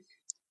Pacific.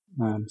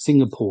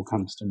 Singapore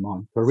comes to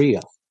mind,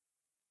 Korea.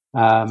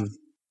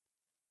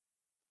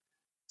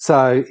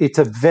 So it's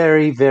a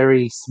very,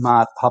 very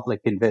smart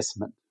public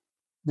investment.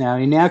 Now,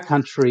 in our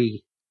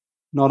country,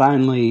 not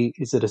only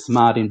is it a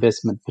smart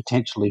investment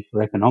potentially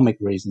for economic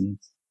reasons,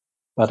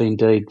 but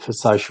indeed for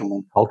social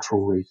and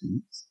cultural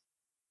reasons.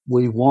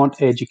 We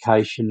want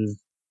education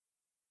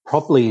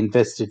properly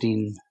invested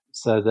in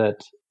so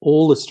that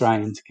all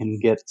Australians can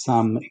get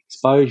some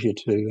exposure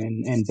to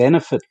and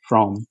benefit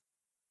from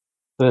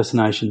First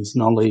Nations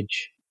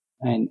knowledge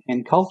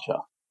and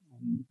culture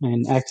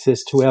and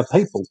access to our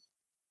people.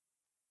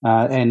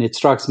 And it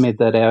strikes me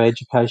that our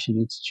education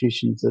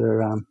institutions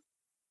are,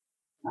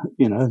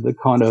 the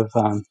kind of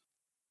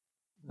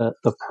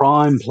the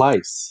prime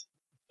place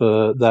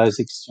for those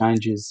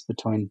exchanges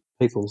between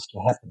peoples to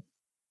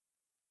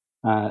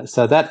happen.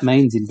 So that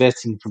means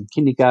investing from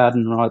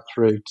kindergarten right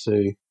through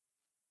to,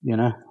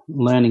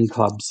 learning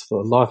clubs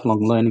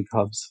lifelong learning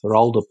clubs for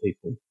older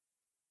people.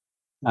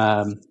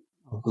 I've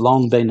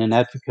long been an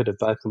advocate of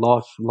both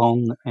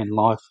lifelong and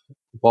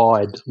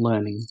life-wide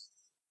learning.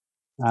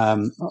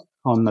 I'm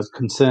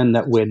concerned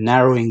that we're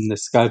narrowing the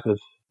scope of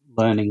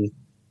learning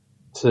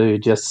to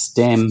just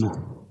STEM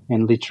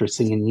and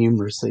literacy and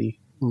numeracy.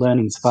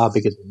 Learning's far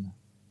bigger than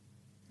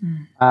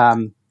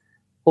that.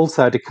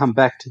 Also, to come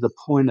back to the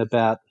point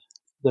about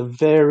the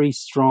very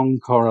strong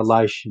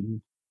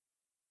correlation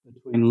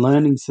between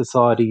learning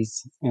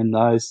societies and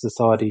those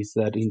societies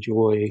that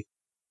enjoy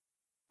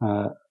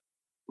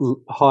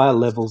higher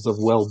levels of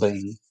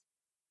well-being.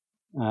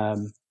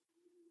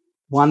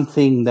 One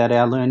thing that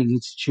our learning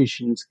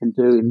institutions can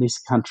do in this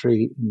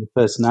country, in the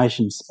First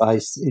Nations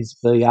space, is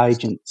be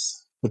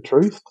agents for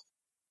truth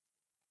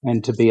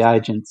and to be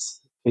agents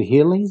for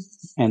healing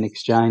and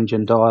exchange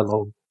and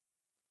dialogue.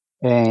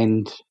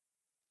 And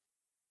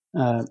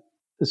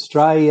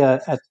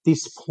Australia at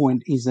this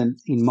point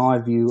isn't, in my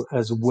view,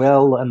 as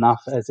well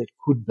enough as it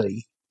could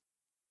be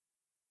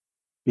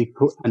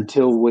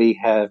until we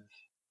have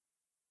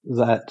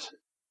that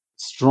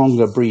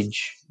stronger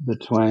bridge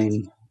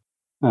between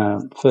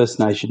First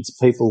Nations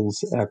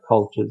peoples, our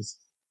cultures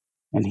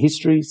and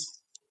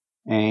histories,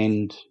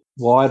 and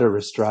wider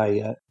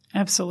Australia.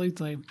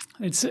 Absolutely.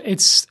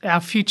 It's our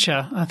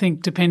future, I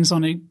think, depends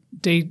on a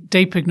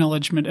deep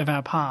acknowledgement of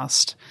our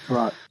past.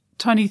 Right.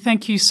 Tony,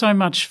 thank you so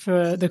much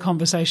for the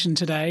conversation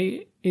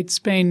today. It's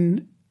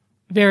been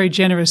very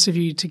generous of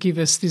you to give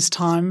us this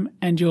time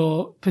and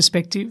your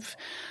perspective.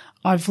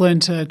 I've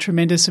learned a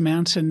tremendous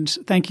amount, and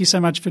thank you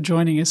so much for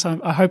joining us.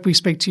 I hope we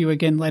speak to you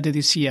again later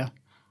this year.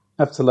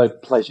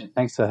 Absolute pleasure.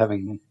 Thanks for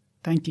having me.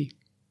 Thank you.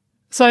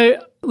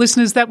 So,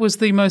 listeners, that was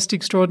the most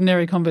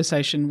extraordinary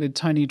conversation with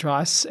Tony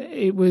Dryce.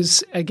 It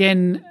was,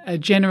 again, a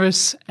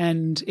generous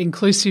and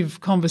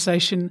inclusive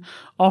conversation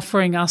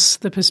offering us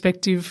the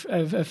perspective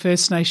of a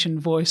First Nation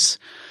voice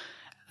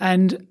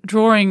and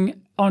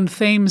drawing on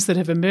themes that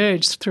have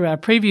emerged through our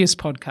previous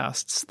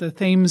podcasts, the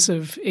themes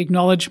of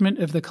acknowledgement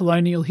of the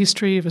colonial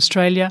history of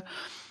Australia,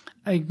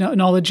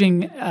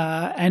 acknowledging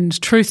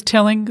and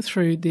truth-telling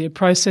through the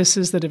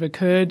processes that have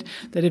occurred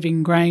that have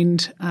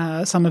ingrained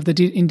some of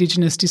the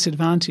Indigenous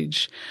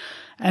disadvantage.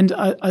 And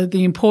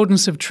the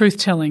importance of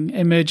truth-telling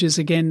emerges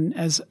again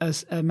as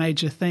a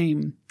major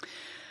theme.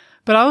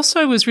 But I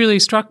also was really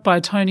struck by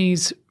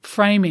Tony's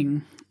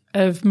framing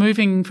of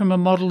moving from a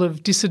model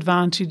of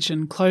disadvantage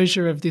and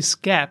closure of this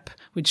gap,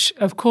 which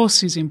of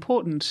course is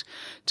important,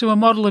 to a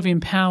model of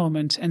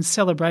empowerment and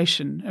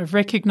celebration, of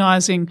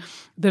recognising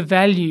the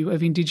value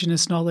of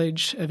Indigenous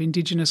knowledge, of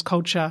Indigenous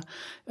culture,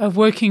 of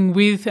working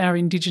with our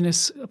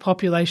Indigenous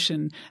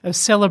population, of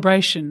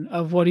celebration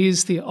of what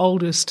is the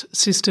oldest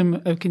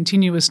system of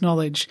continuous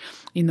knowledge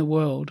in the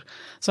world.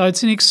 So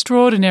it's an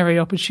extraordinary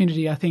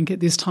opportunity, I think, at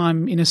this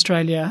time in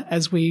Australia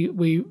as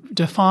we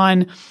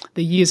define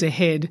the years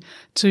ahead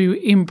to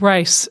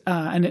embrace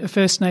a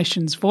First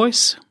Nations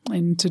voice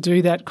and to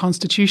do that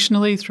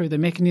constitutionally through the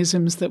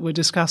mechanisms that were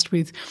discussed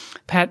with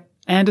Pat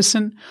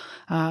Anderson,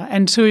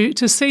 and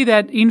to see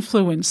that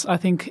influence, I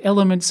think,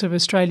 elements of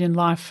Australian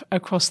life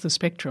across the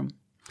spectrum.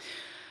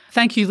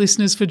 Thank you,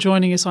 listeners, for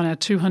joining us on our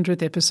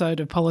 200th episode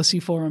of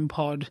Policy Forum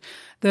Pod.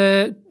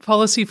 The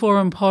Policy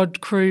Forum Pod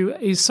crew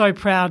is so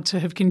proud to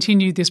have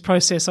continued this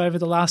process over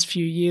the last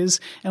few years,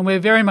 and we're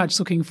very much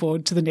looking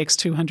forward to the next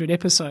 200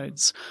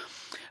 episodes.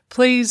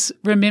 Please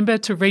remember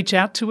to reach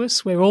out to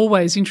us. We're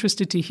always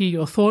interested to hear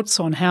your thoughts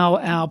on how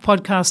our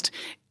podcast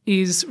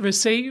is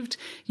received.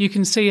 You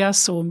can see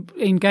us or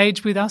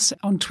engage with us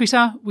on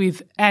Twitter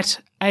with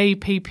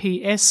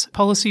 @APPS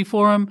Policy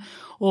Forum,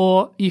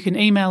 or you can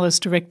email us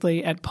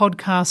directly at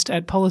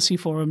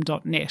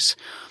podcast@policyforum.net.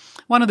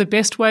 One of the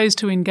best ways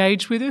to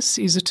engage with us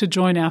is to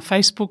join our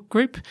Facebook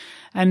group,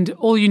 and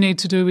all you need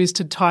to do is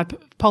to type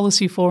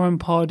Policy Forum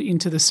Pod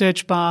into the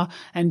search bar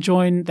and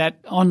join that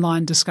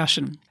online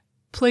discussion.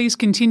 Please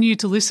continue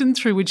to listen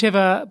through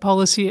whichever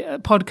policy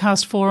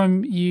podcast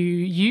forum you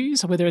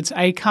use, whether it's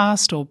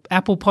Acast or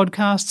Apple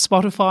Podcasts,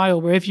 Spotify, or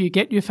wherever you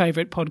get your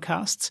favourite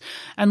podcasts.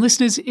 And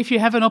listeners, if you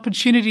have an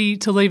opportunity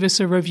to leave us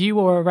a review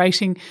or a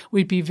rating,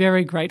 we'd be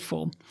very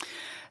grateful.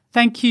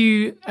 Thank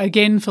you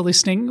again for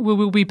listening. We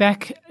will be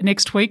back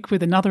next week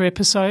with another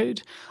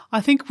episode.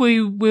 I think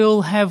we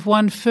will have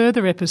one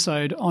further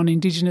episode on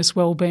Indigenous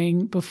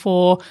wellbeing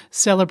before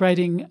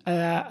celebrating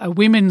a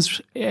women's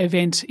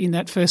event in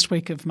that first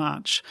week of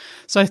March.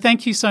 So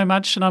thank you so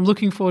much, and I'm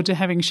looking forward to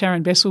having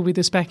Sharon Bessell with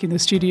us back in the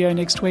studio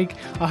next week.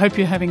 I hope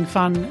you're having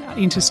fun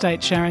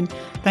interstate, Sharon.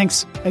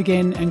 Thanks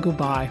again and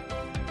goodbye.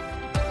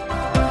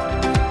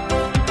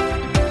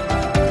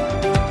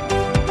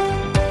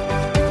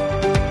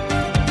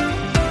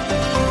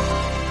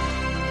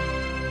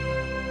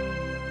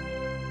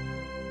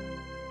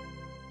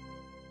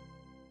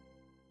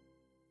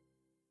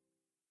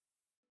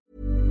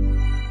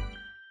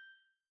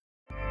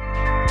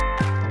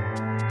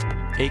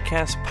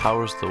 Acast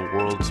powers the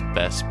world's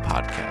best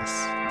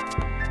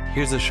podcasts.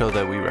 Here's a show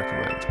that we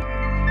recommend.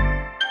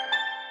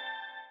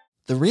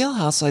 The Real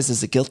Housewives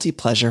is a guilty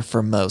pleasure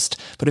for most,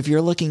 but if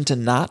you're looking to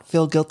not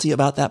feel guilty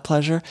about that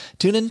pleasure,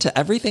 tune in to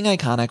Everything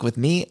Iconic with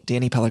me,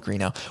 Danny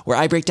Pellegrino, where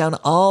I break down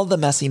all the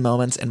messy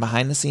moments and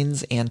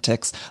behind-the-scenes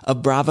antics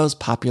of Bravo's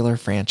popular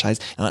franchise.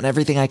 And on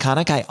Everything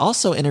Iconic, I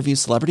also interview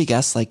celebrity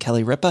guests like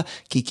Kelly Ripa,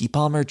 Keke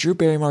Palmer, Drew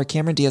Barrymore,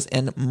 Cameron Diaz,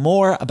 and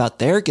more about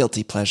their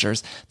guilty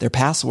pleasures, their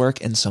past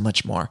work, and so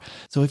much more.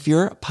 So if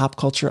you're pop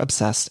culture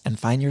obsessed and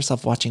find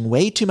yourself watching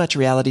way too much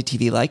reality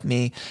TV like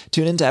me,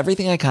 tune in to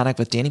Everything Iconic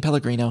with Danny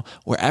Pellegrino,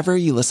 wherever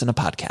you listen to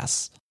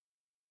podcasts.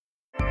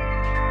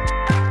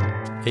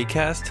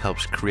 Acast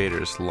helps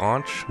creators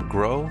launch,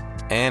 grow,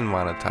 and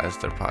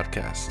monetize their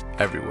podcasts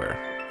everywhere.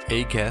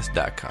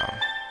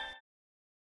 Acast.com.